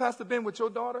you had, Pastor Ben, with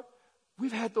your daughter?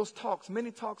 We've had those talks,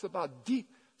 many talks about deep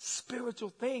spiritual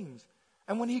things.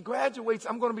 And when he graduates,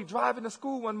 I'm going to be driving to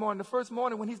school one morning. The first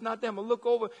morning when he's not there, I'm going to look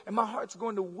over and my heart's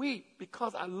going to weep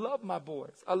because I love my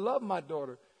boys. I love my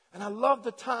daughter. And I love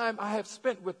the time I have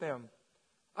spent with them.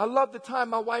 I love the time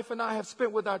my wife and I have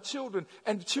spent with our children.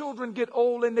 And children get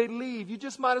old and they leave. You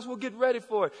just might as well get ready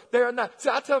for it. They are not. See,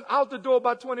 I tell them out the door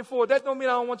by 24. That don't mean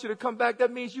I don't want you to come back.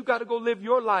 That means you got to go live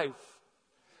your life.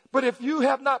 But if you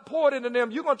have not poured into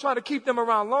them, you're going to try to keep them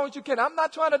around as long as you can. I'm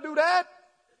not trying to do that.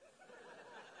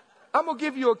 I'm going to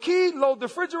give you a key, load the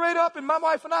refrigerator up, and my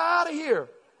wife and I are out of here.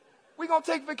 We're going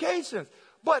to take vacations.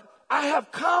 But I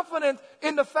have confidence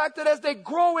in the fact that as they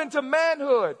grow into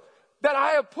manhood, that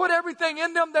I have put everything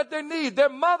in them that they need. Their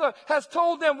mother has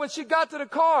told them when she got to the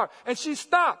car and she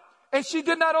stopped and she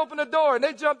did not open the door. And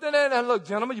they jumped in there and look,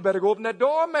 gentlemen, you better go open that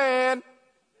door, man.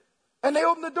 And they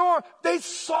opened the door. They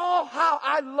saw how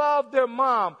I loved their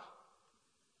mom.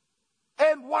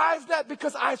 And why is that?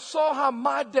 Because I saw how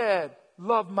my dad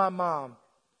loved my mom.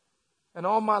 And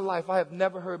all my life, I have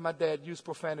never heard my dad use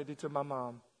profanity to my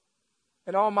mom.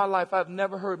 And all my life, I've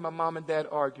never heard my mom and dad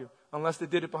argue unless they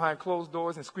did it behind closed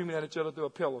doors and screaming at each other through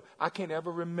a pillow. I can't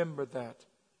ever remember that.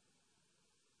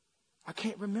 I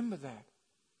can't remember that.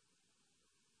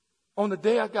 On the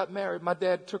day I got married, my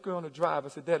dad took her on a drive. I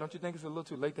said, Dad, don't you think it's a little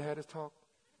too late to have this talk?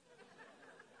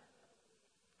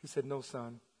 He said, no,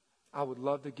 son. I would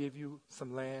love to give you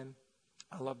some land.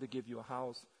 I'd love to give you a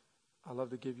house. I'd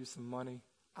love to give you some money.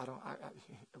 I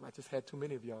just had too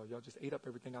many of y'all. Y'all just ate up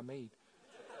everything I made.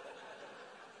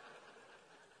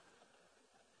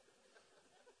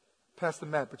 Pastor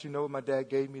Matt, but you know what my dad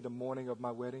gave me the morning of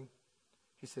my wedding?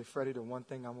 He said, Freddie, the one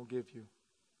thing I'm going to give you,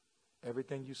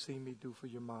 everything you see me do for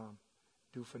your mom,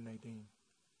 do for Nadine.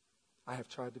 I have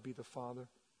tried to be the father,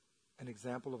 an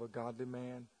example of a godly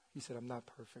man. He said, I'm not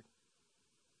perfect.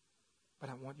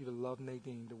 But I want you to love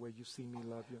Nadine the way you see me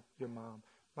love your mom.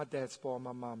 My dad spoiled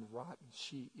my mom rotten.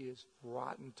 She is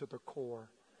rotten to the core.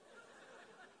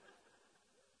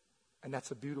 And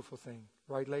that's a beautiful thing.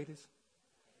 Right, ladies?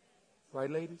 Right,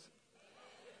 ladies?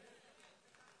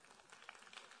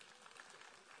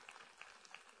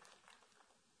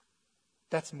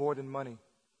 That's more than money.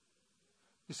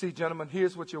 You see, gentlemen,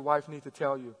 here's what your wife needs to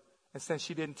tell you. And since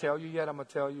she didn't tell you yet, I'm going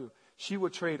to tell you. She will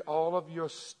trade all of your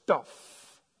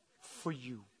stuff for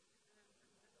you.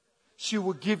 She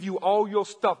will give you all your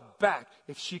stuff back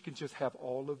if she can just have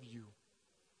all of you.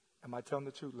 Am I telling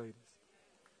the truth, ladies?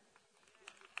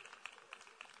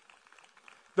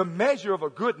 The measure of a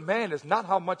good man is not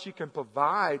how much he can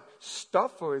provide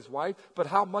stuff for his wife, but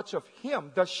how much of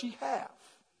him does she have.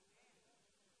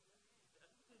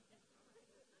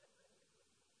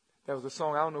 There was a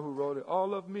song, I don't know who wrote it.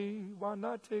 All of me, why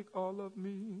not take all of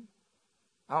me?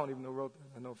 I don't even know who wrote that.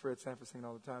 I know Fred Sanford singing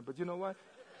all the time. But you know what?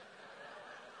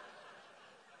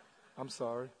 I'm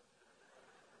sorry.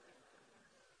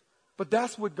 But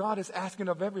that's what God is asking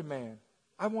of every man.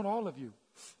 I want all of you.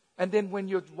 And then when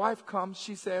your wife comes,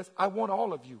 she says, I want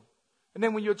all of you. And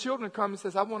then when your children come and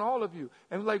says, I want all of you.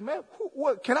 And we're like, man,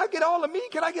 what? Can I get all of me?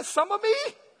 Can I get some of me?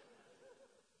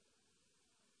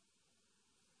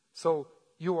 So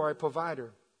you are a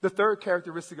provider. The third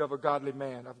characteristic of a godly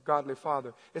man, of a godly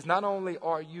father, is not only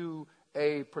are you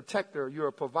a protector, you're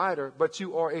a provider, but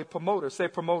you are a promoter. Say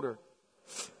promoter.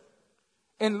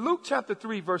 In Luke chapter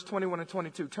 3, verse 21 and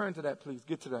 22, turn to that, please.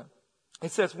 Get to that.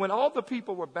 It says, when all the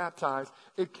people were baptized,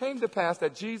 it came to pass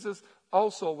that Jesus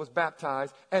also was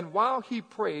baptized. And while he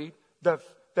prayed, the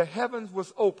heavens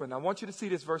was open. I want you to see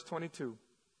this, verse 22.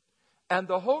 And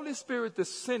the Holy Spirit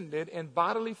descended in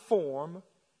bodily form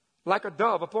like a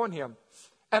dove upon him.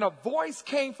 And a voice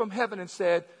came from heaven and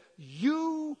said,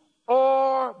 you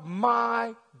are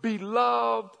my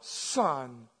beloved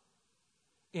Son,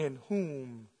 in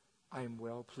whom I am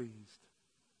well pleased.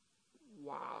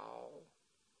 Wow.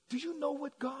 Do you know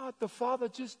what God the Father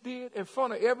just did in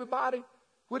front of everybody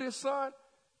with his Son?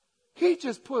 He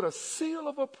just put a seal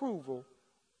of approval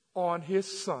on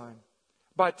his Son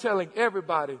by telling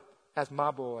everybody, that's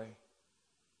my boy.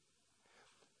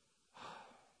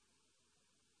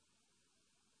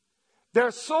 There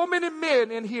are so many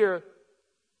men in here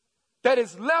that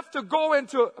is left to go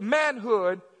into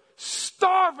manhood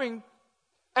starving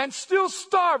and still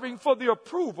starving for the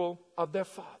approval of their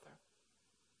father.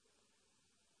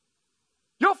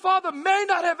 Your father may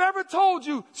not have ever told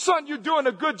you, son, you're doing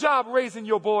a good job raising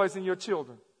your boys and your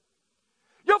children.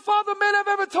 Your father may not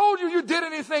have ever told you you did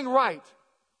anything right.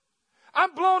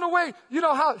 I'm blown away. You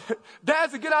know how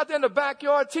dads would get out there in the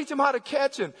backyard, teach him how to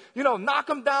catch and, knock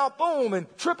him down, boom, and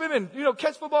trip him and,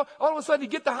 catch football. All of a sudden he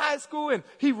get to high school and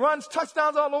he runs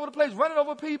touchdowns all over the place, running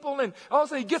over people. And all of a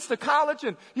sudden he gets to college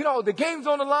and, the game's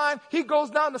on the line. He goes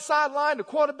down the sideline. The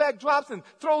quarterback drops and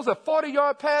throws a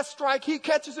 40-yard pass strike. He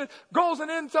catches it, goes in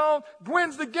end zone,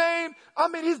 wins the game. I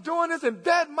mean, he's doing this and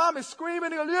dad and mom is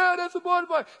screaming. He goes, yeah, that's a boy.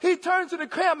 He turns to the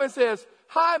camera and says,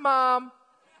 hi, Mom.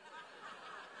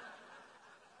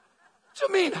 What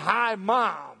you mean, hi,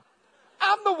 Mom?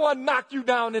 I'm the one knocked you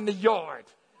down in the yard.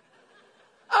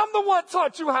 I'm the one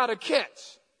taught you how to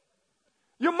catch.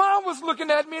 Your mom was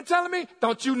looking at me and telling me,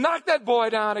 don't you knock that boy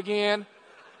down again.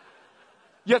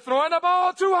 You're throwing the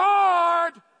ball too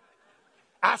hard.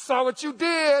 I saw what you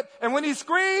did. And when he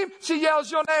screamed, she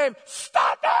yells your name.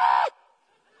 Stop it!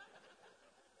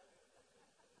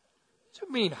 What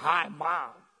you mean, hi, Mom?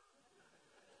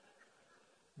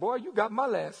 Boy, you got my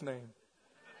last name.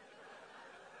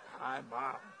 Hi,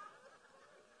 Mom.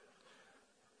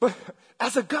 But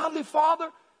as a godly father,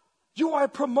 you are a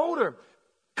promoter.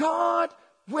 God,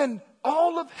 when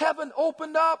all of heaven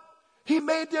opened up, he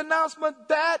made the announcement,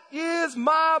 that is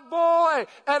my boy,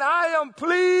 and I am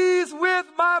pleased with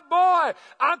my boy.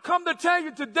 I come to tell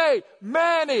you today,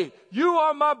 Manny, you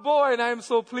are my boy, and I am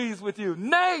so pleased with you.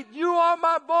 Nate, you are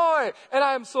my boy, and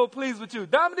I am so pleased with you.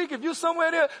 Dominique, if you're somewhere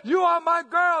there, you are my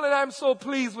girl, and I am so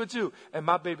pleased with you. And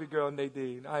my baby girl,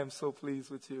 Nadine, I am so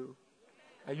pleased with you.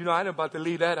 And I ain't about to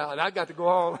leave that out. I got to go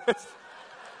home.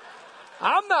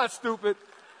 I'm not stupid.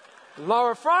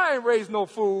 Laura Fry ain't raised no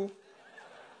fool.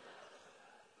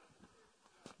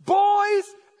 Boys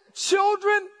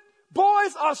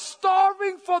are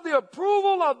starving for the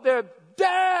approval of their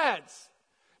dads.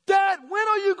 Dad, when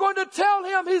are you going to tell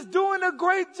him he's doing a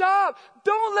great job?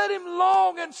 Don't let him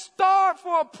long and starve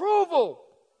for approval.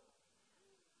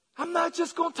 I'm not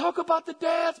just going to talk about the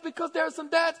dads because there are some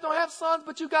dads who don't have sons,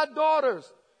 but you got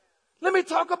daughters. Let me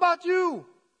talk about you.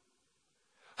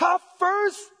 Her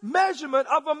first measurement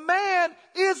of a man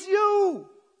is you.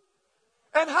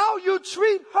 And how you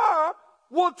treat her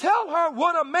will tell her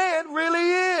what a man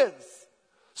really is.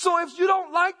 So if you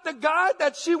don't like the guy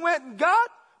that she went and got,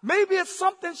 maybe it's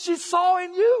something she saw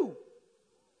in you.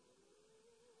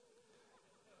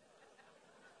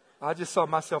 I just saw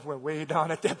myself went way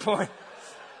down at that point.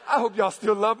 I hope y'all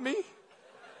still love me.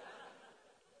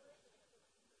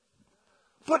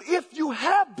 But if you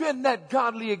have been that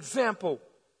godly example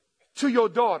to your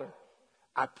daughter,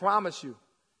 I promise you,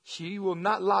 she will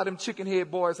not allow them chicken head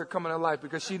boys to come in her life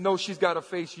because she knows she's got to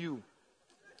face you.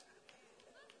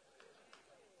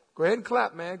 Go ahead and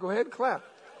clap, man. Go ahead and clap.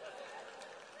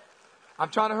 I'm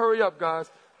trying to hurry up, guys.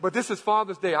 But this is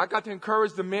Father's Day. I got to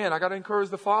encourage the men. I got to encourage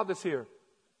the fathers here.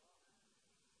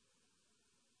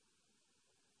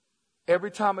 Every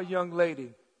time a young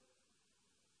lady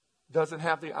doesn't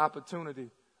have the opportunity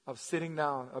of sitting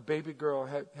down, a baby girl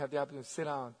have the opportunity to sit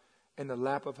down in the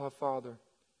lap of her father,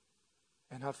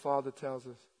 and her father tells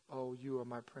us, oh, you are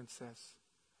my princess.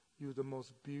 You're the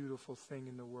most beautiful thing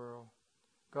in the world.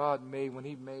 God when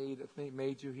he made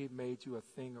you, he made you a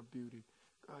thing of beauty.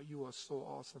 God, you are so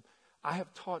awesome. I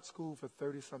have taught school for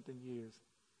 30-something years.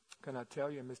 Can I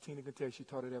tell you, and Miss Tina can tell you, she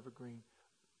taught at Evergreen.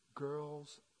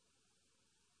 Girls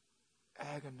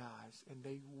agonize and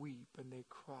they weep and they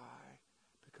cry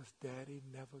because Daddy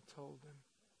never told them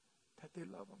that they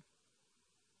love them.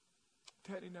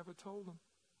 Daddy never told them.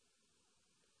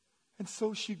 And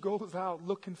so she goes out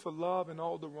looking for love in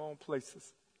all the wrong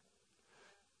places.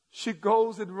 She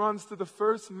goes and runs to the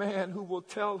first man who will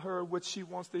tell her what she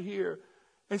wants to hear.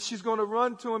 And she's going to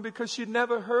run to him because she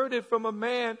never heard it from a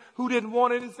man who didn't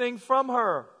want anything from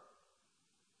her.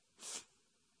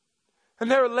 And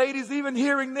there are ladies even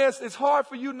hearing this. It's hard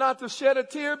for you not to shed a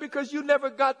tear because you never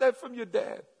got that from your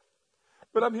dad.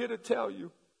 But I'm here to tell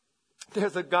you,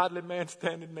 there's a godly man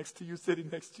standing next to you, sitting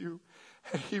next to you,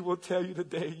 and he will tell you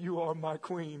today, you are my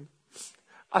queen.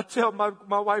 I tell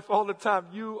my wife all the time,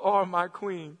 you are my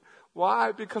queen.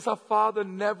 Why? Because her father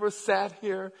never sat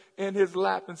here in his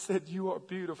lap and said, you are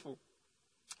beautiful.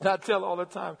 And I tell her all the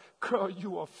time, girl,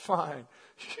 you are fine.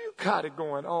 You got it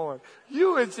going on.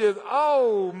 You is just,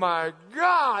 oh my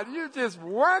God, you just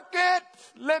work it.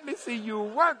 Let me see you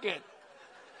work it.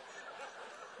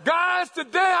 Guys,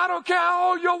 today, I don't care how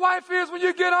old your wife is when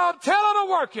you get home, tell her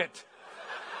to work it.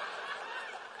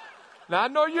 Now, I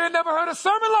know you ain't never heard a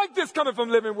sermon like this coming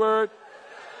from Living Word.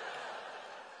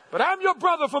 But I'm your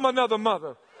brother from another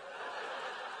mother.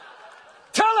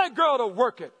 Tell that girl to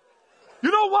work it.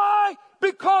 You know why?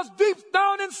 Because deep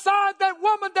down inside that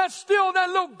woman, that's still that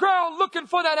little girl looking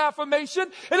for that affirmation.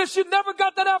 And if she never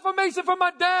got that affirmation from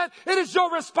my dad, it is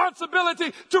your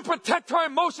responsibility to protect her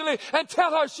emotionally and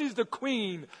tell her she's the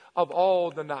queen of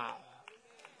all the Nile.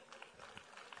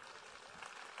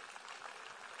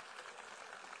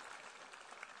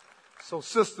 So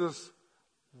sisters,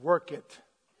 work it.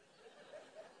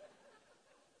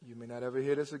 You may not ever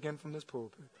hear this again from this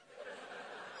pulpit.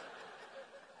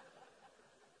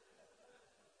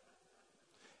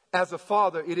 As a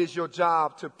father, it is your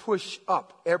job to push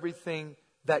up everything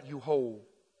that you hold.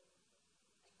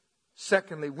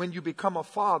 Secondly, when you become a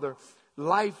father,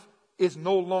 life is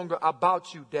no longer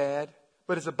about you, Dad,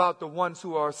 but it's about the ones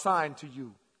who are assigned to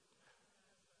you.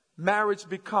 Marriage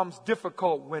becomes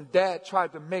difficult when Dad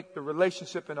tried to make the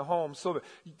relationship in the home so that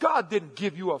God didn't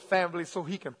give you a family so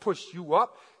he can push you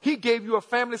up. He gave you a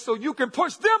family so you can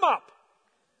push them up.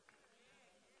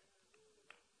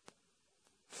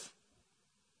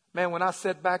 Man, when I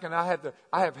sat back and I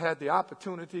have had the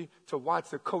opportunity to watch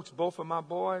the coach both of my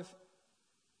boys,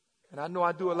 and I know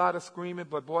I do a lot of screaming,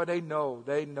 but boy, they know.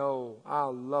 I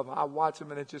love them. I watch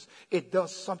them, and it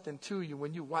does something to you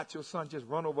when you watch your son just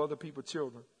run over other people's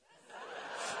children.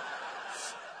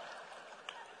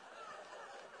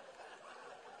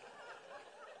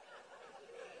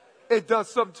 It does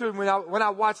something to me when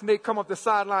I watch Nate come up the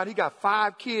sideline. He got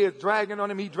 5 kids dragging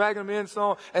on him. He dragging them in so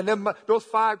on. And then those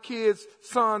 5 kids'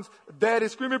 sons, dad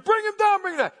is screaming, bring him down,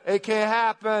 bring him down. It can't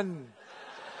happen.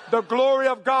 The glory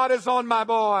of God is on my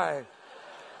boy.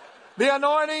 The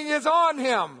anointing is on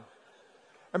him.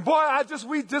 And boy,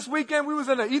 this weekend we was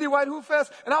in the Edie White Hoop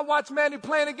Fest, and I watched Manny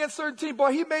playing against certain team.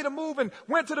 Boy, he made a move and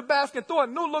went to the basket and threw a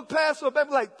no-look pass to a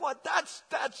baby. Like, boy, that's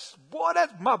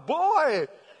my boy.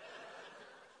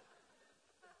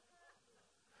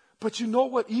 But you know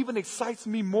what even excites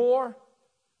me more,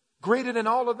 greater than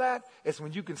all of that, is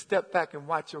when you can step back and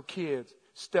watch your kids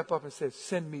step up and say,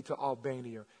 send me to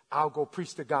Albania. I'll go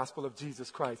preach the gospel of Jesus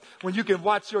Christ. When you can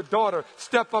watch your daughter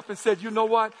step up and say, you know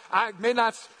what? I may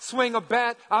not swing a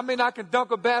bat. I may not can dunk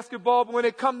a basketball, but when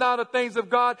it comes down to things of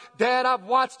God, Dad, I've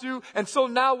watched you. And so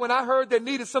now when I heard they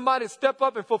needed somebody to step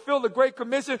up and fulfill the Great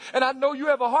Commission, and I know you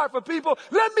have a heart for people,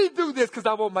 let me do this because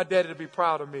I want my daddy to be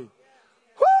proud of me.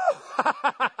 Woo!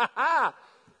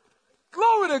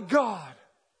 Glory to God.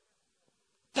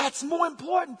 That's more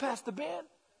important, Pastor Ben.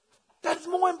 That is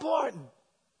more important.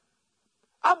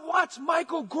 I watched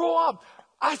Michael grow up.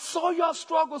 I saw your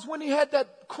struggles when he had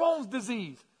that Crohn's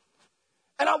disease.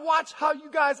 And I watched how you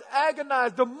guys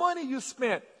agonized, the money you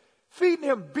spent feeding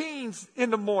him beans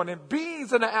in the morning,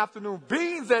 beans in the afternoon,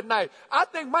 beans at night. I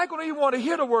think Michael didn't even want to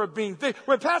hear the word beans.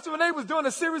 When Pastor Renee was doing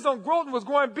a series on growth and was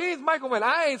growing beans, Michael went,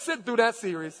 I ain't sitting through that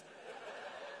series.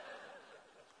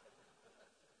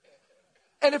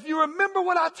 And if you remember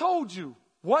what I told you,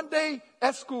 one day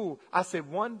at school, I said,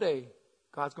 one day,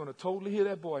 God's going to totally hear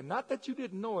that boy. Not that you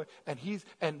didn't know it.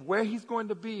 And where he's going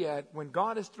to be at when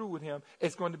God is through with him,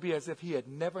 it's going to be as if he had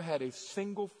never had a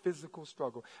single physical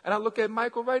struggle. And I look at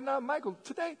Michael right now. Michael,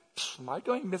 today,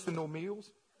 Michael ain't missing no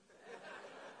meals.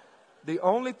 The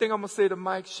only thing I'm going to say to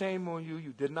Mike, shame on you.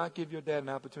 You did not give your dad an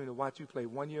opportunity to watch you play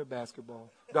 1 year of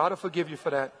basketball. God will forgive you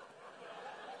for that.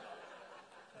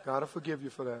 God will forgive you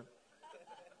for that.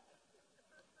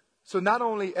 So not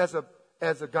only as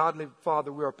a godly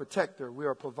father, we are a protector, we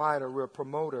are a provider, we're a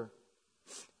promoter,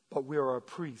 but we are a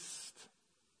priest.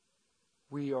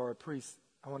 We are a priest.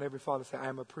 I want every father to say, I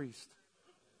am a priest.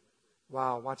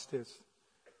 Wow, watch this.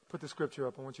 Put the scripture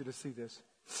up. I want you to see this.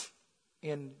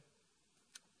 In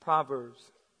Proverbs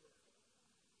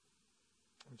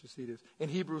want you to see this. In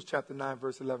Hebrews chapter 9,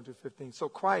 verse 11 to 15. So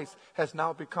Christ has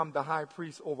now become the high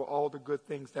priest over all the good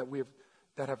things that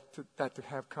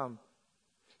have come.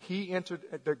 He entered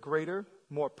the greater,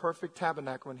 more perfect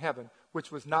tabernacle in heaven,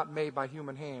 which was not made by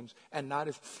human hands and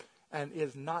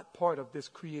is not part of this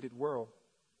created world.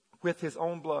 With his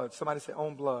own blood, somebody say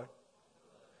own blood.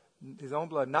 His own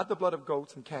blood, not the blood of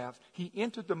goats and calves. He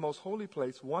entered the most holy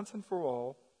place once and for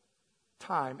all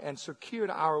time and secured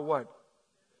our what?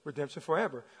 Redemption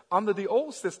forever. Under the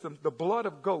old system, the blood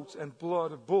of goats and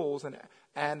blood of bulls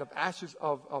and of ashes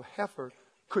of heifer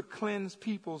could cleanse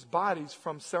people's bodies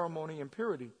from ceremony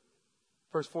impurity.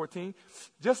 Verse 14,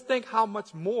 just think how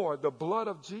much more the blood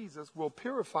of Jesus will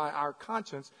purify our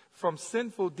conscience from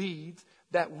sinful deeds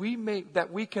that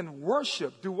we can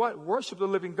worship. Do what? Worship the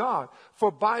living God.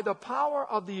 For by the power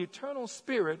of the eternal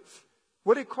Spirit,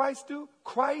 what did Christ do?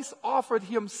 Christ offered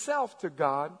himself to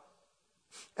God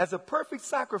as a perfect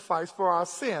sacrifice for our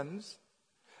sins.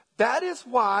 That is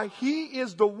why he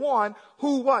is the one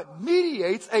who what?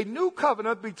 Mediates a new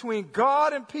covenant between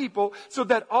God and people so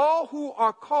that all who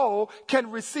are called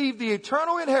can receive the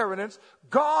eternal inheritance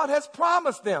God has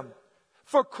promised them.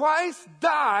 For Christ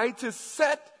died to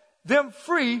set them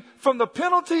free from the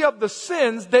penalty of the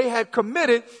sins they had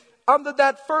committed under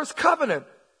that first covenant.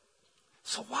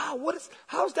 So wow,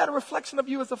 how is that a reflection of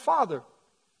you as a father?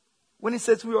 When he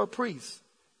says we are a priest,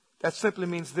 that simply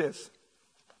means this.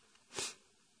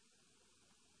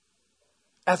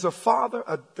 As a father,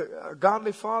 a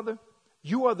godly father,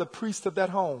 you are the priest of that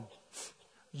home.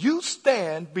 You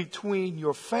stand between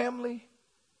your family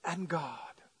and God.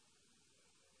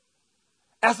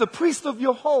 As a priest of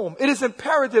your home, it is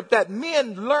imperative that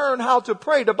men learn how to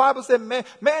pray. The Bible said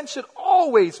man should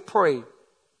always pray.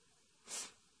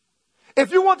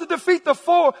 If you want to defeat the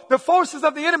forces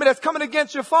of the enemy that's coming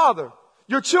against your father,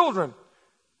 your children,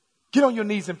 get on your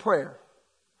knees in prayer.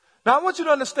 Now, I want you to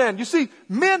understand, you see,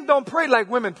 men don't pray like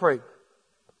women pray.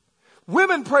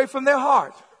 Women pray from their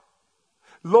heart.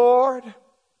 Lord,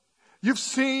 you've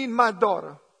seen my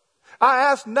daughter.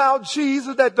 I ask now,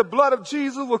 Jesus, that the blood of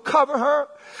Jesus will cover her,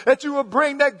 that you will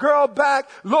bring that girl back.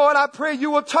 Lord, I pray you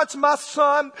will touch my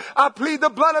son. I plead the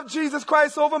blood of Jesus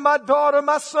Christ over my daughter,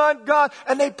 my son, God.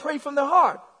 And they pray from their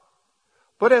heart.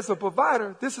 But as a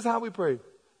provider, this is how we pray.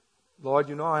 Lord,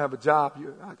 you know I have a job.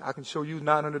 I can show you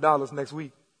 $900 next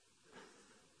week.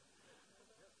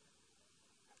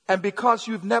 And because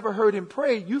you've never heard him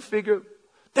pray, you figure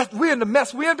that we're in the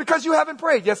mess we're in because you haven't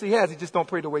prayed. Yes, he has. He just don't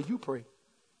pray the way you pray.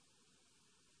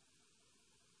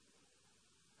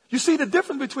 You see, the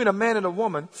difference between a man and a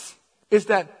woman is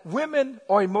that women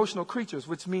are emotional creatures,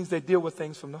 which means they deal with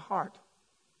things from the heart.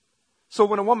 So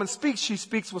when a woman speaks, she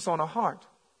speaks what's on her heart.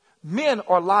 Men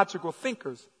are logical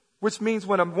thinkers, which means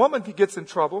when a woman gets in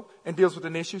trouble and deals with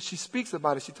an issue, she speaks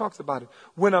about it. She talks about it.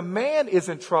 When a man is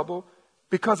in trouble,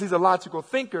 because he's a logical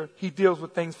thinker, he deals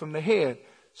with things from the head.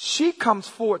 She comes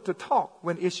forward to talk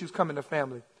when issues come in the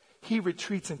family. He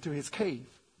retreats into his cave.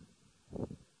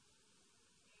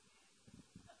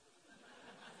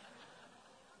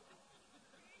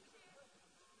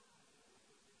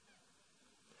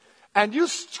 And you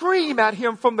scream at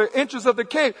him from the entrance of the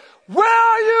cave, where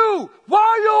are you? Why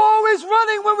are you always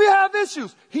running when we have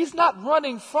issues? He's not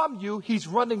running from you. He's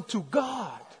running to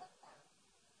God.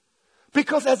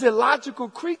 Because as a logical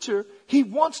creature, he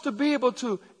wants to be able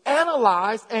to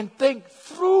analyze and think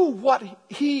through what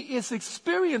he is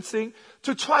experiencing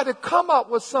to try to come up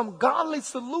with some godly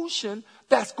solution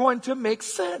that's going to make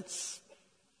sense.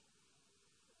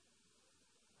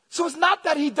 So it's not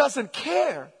that he doesn't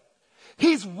care.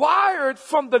 He's wired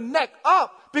from the neck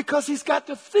up because he's got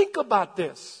to think about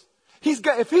this.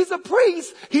 If he's a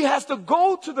priest, he has to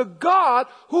go to the God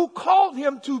who called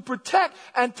him to protect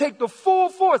and take the full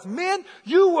force. Men,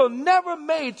 you were never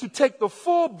made to take the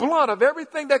full blunt of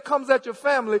everything that comes at your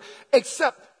family,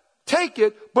 except take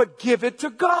it, but give it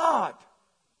to God.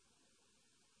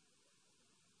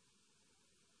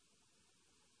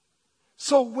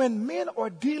 So when men are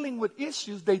dealing with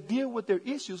issues, they deal with their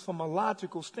issues from a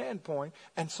logical standpoint,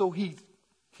 and so he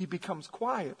becomes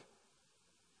quiet.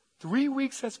 3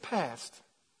 weeks has passed,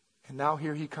 and now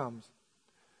here he comes.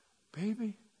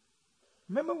 Baby,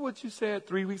 remember what you said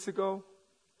 3 weeks ago?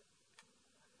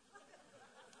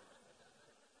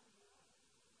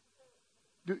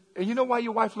 And you know why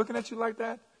your wife looking at you like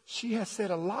that? She has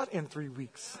said a lot in 3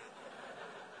 weeks.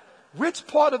 Which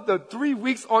part of the 3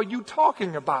 weeks are you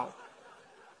talking about?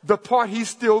 The part he's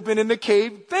still been in the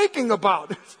cave thinking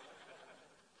about.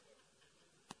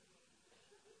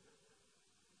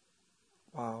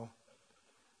 Wow.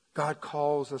 God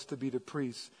calls us to be the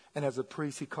priest. And as a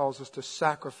priest, he calls us to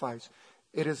sacrifice.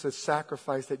 It is a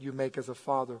sacrifice that you make as a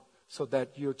father so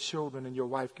that your children and your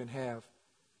wife can have.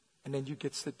 And then you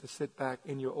get to sit back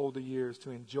in your older years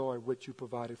to enjoy what you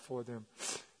provided for them.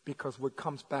 Because what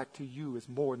comes back to you is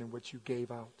more than what you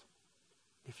gave out,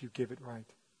 if you give it right.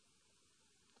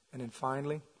 And then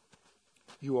finally,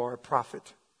 you are a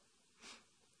prophet.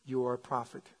 You are a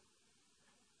prophet.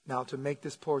 Now, to make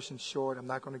this portion short, I'm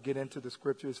not going to get into the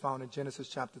scripture. It's found in Genesis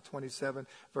chapter 27,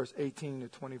 verse 18 to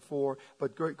 24.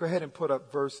 But go ahead and put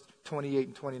up verse 28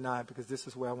 and 29, because this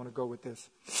is where I want to go with this.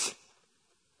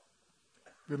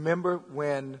 Remember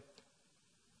when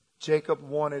Jacob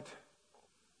wanted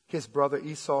his brother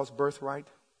Esau's birthright?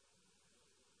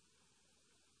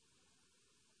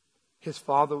 His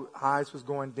father's eyes was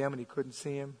going dim and he couldn't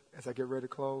see him as I get ready to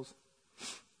close.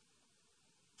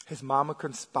 His mama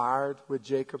conspired with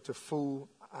Jacob to fool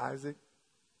Isaac,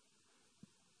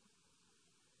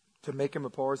 to make him a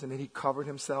portion, and then he covered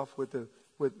himself with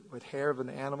hair of an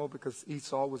animal because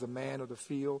Esau was a man of the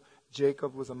field.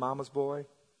 Jacob was a mama's boy.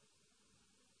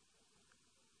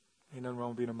 Ain't nothing wrong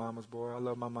with being a mama's boy. I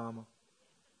love my mama.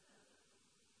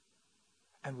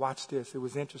 And watch this. It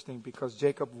was interesting because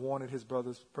Jacob wanted his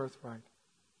brother's birthright.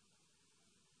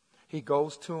 He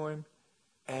goes to him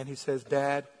and he says,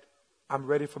 Dad, I'm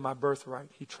ready for my birthright.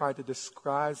 He tried to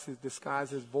disguise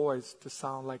his voice to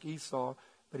sound like Esau.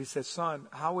 But he said, son,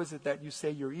 how is it that you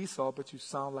say you're Esau, but you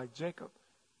sound like Jacob?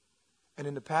 And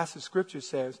in the passage, scripture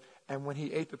says, and when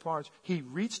he ate the porridge, he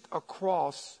reached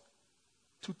across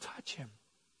to touch him.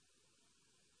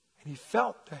 And he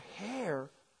felt the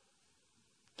hair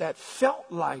that felt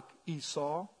like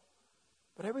Esau,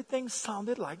 but everything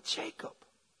sounded like Jacob.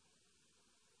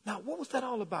 Now, what was that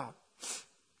all about?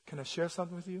 Can I share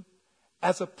something with you?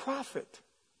 As a prophet,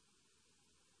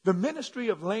 the ministry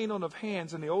of laying on of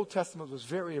hands in the Old Testament was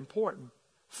very important.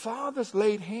 Fathers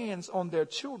laid hands on their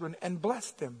children and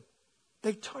blessed them.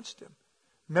 They touched them.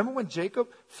 Remember when Jacob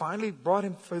finally brought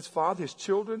him for his father, his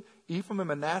children, Ephraim and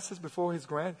Manasseh before his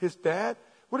dad?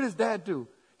 What did his dad do?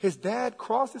 His dad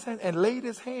crossed his hand and laid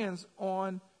his hands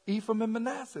on Ephraim and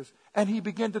Manasseh. And he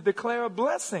began to declare a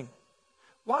blessing.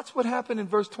 Watch what happened in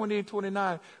verse 28 and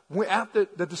 29. When, after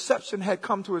the deception had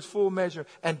come to its full measure,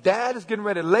 and dad is getting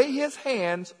ready to lay his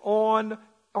hands on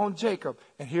Jacob.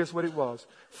 And here's what it was.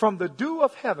 From the dew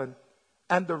of heaven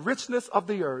and the richness of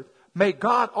the earth, may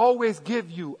God always give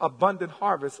you abundant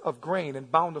harvest of grain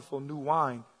and bountiful new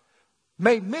wine.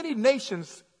 May many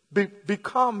nations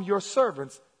become your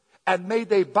servants, and may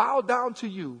they bow down to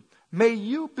you. May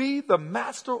you be the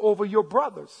master over your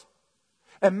brothers.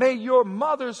 And may your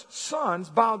mother's sons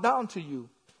bow down to you.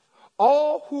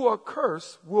 All who are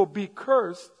cursed will be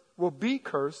cursed,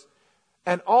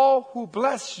 and all who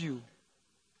bless you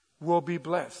will be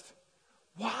blessed.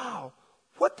 Wow.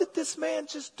 What did this man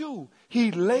just do?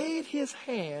 He laid his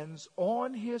hands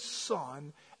on his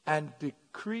son and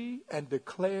decreed and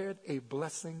declared a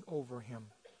blessing over him.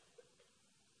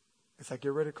 As I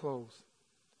get ready to close,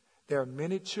 there are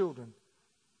many children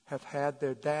have had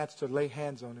their dads to lay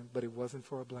hands on them, but it wasn't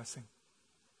for a blessing.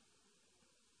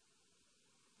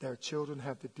 Their children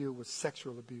have to deal with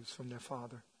sexual abuse from their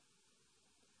father,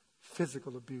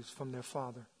 physical abuse from their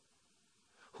father,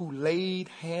 who laid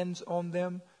hands on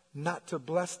them not to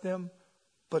bless them,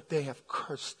 but they have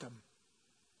cursed them.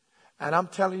 And I'm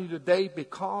telling you today,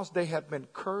 because they have been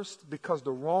cursed, because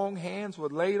the wrong hands were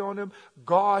laid on them,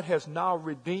 God has now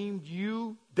redeemed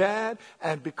you, Dad.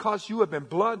 And because you have been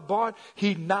blood bought,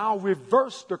 He now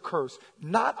reversed the curse,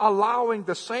 not allowing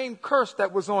the same curse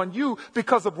that was on you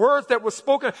because of words that were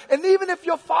spoken. And even if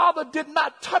your father did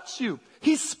not touch you,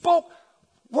 he spoke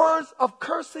words of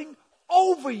cursing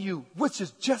over you, which is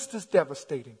just as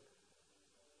devastating.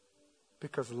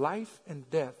 Because life and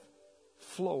death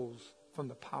flows from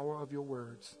the power of your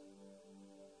words.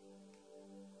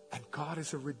 And God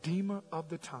is a redeemer of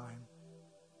the time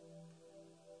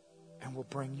and will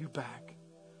bring you back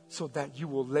so that you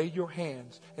will lay your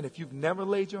hands. And if you've never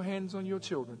laid your hands on your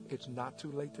children, it's not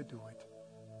too late to do it.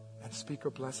 And speak a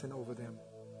blessing over them.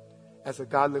 As a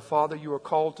godly father, you are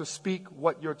called to speak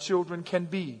what your children can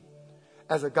be.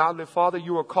 As a godly father,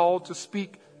 you are called to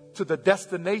speak to the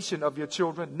destination of your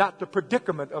children, not the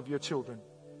predicament of your children.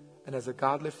 And as a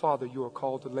godly father, you are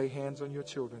called to lay hands on your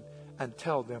children and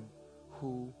tell them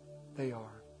who they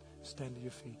are. Stand to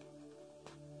your feet.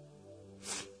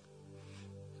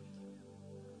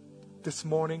 This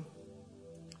morning,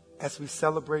 as we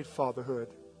celebrate fatherhood,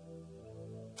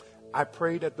 I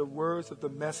pray that the words of the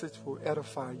message will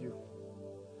edify you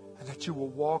and that you will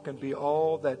walk and be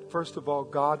all that, first of all,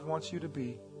 God wants you to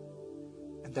be,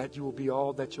 and that you will be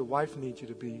all that your wife needs you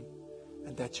to be,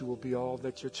 and that you will be all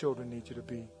that your children need you to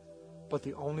be. But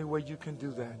the only way you can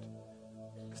do that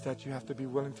is that you have to be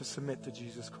willing to submit to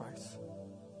Jesus Christ.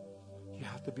 You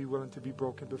have to be willing to be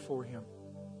broken before him.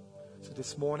 So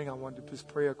this morning, I want to just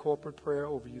pray a corporate prayer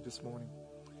over you this morning.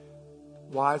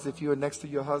 Wives, if you are next to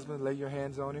your husband, lay your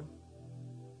hands on him.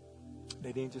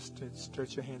 Nadine, just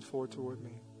stretch your hands forward toward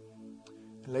me.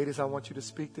 And ladies, I want you to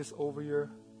speak this over your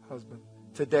husband.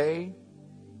 Today,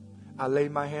 I lay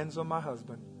my hands on my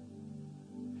husband.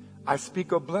 I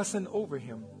speak a blessing over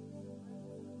him.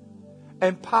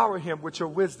 Empower him with your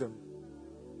wisdom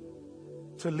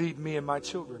to lead me and my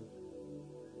children.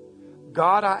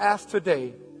 God, I ask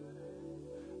today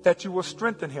that you will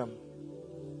strengthen him,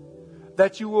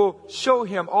 that you will show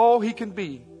him all he can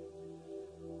be,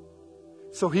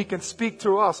 so he can speak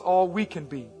to us all we can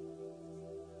be.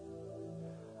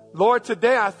 Lord,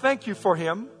 today I thank you for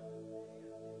him.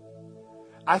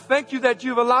 I thank you that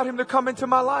you've allowed him to come into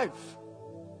my life.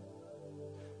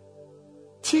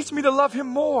 Teach me to love him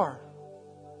more.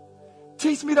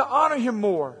 Teach me to honor him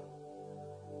more.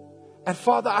 And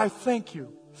Father, I thank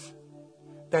you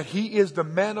that he is the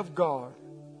man of God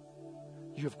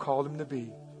you have called him to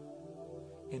be.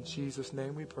 In Jesus'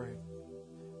 name we pray.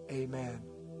 Amen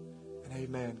and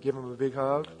amen. Give him a big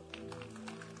hug.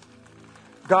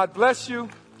 God bless you.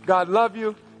 God love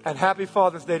you. And happy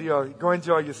Father's Day to you all. Go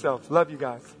enjoy yourselves. Love you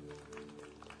guys.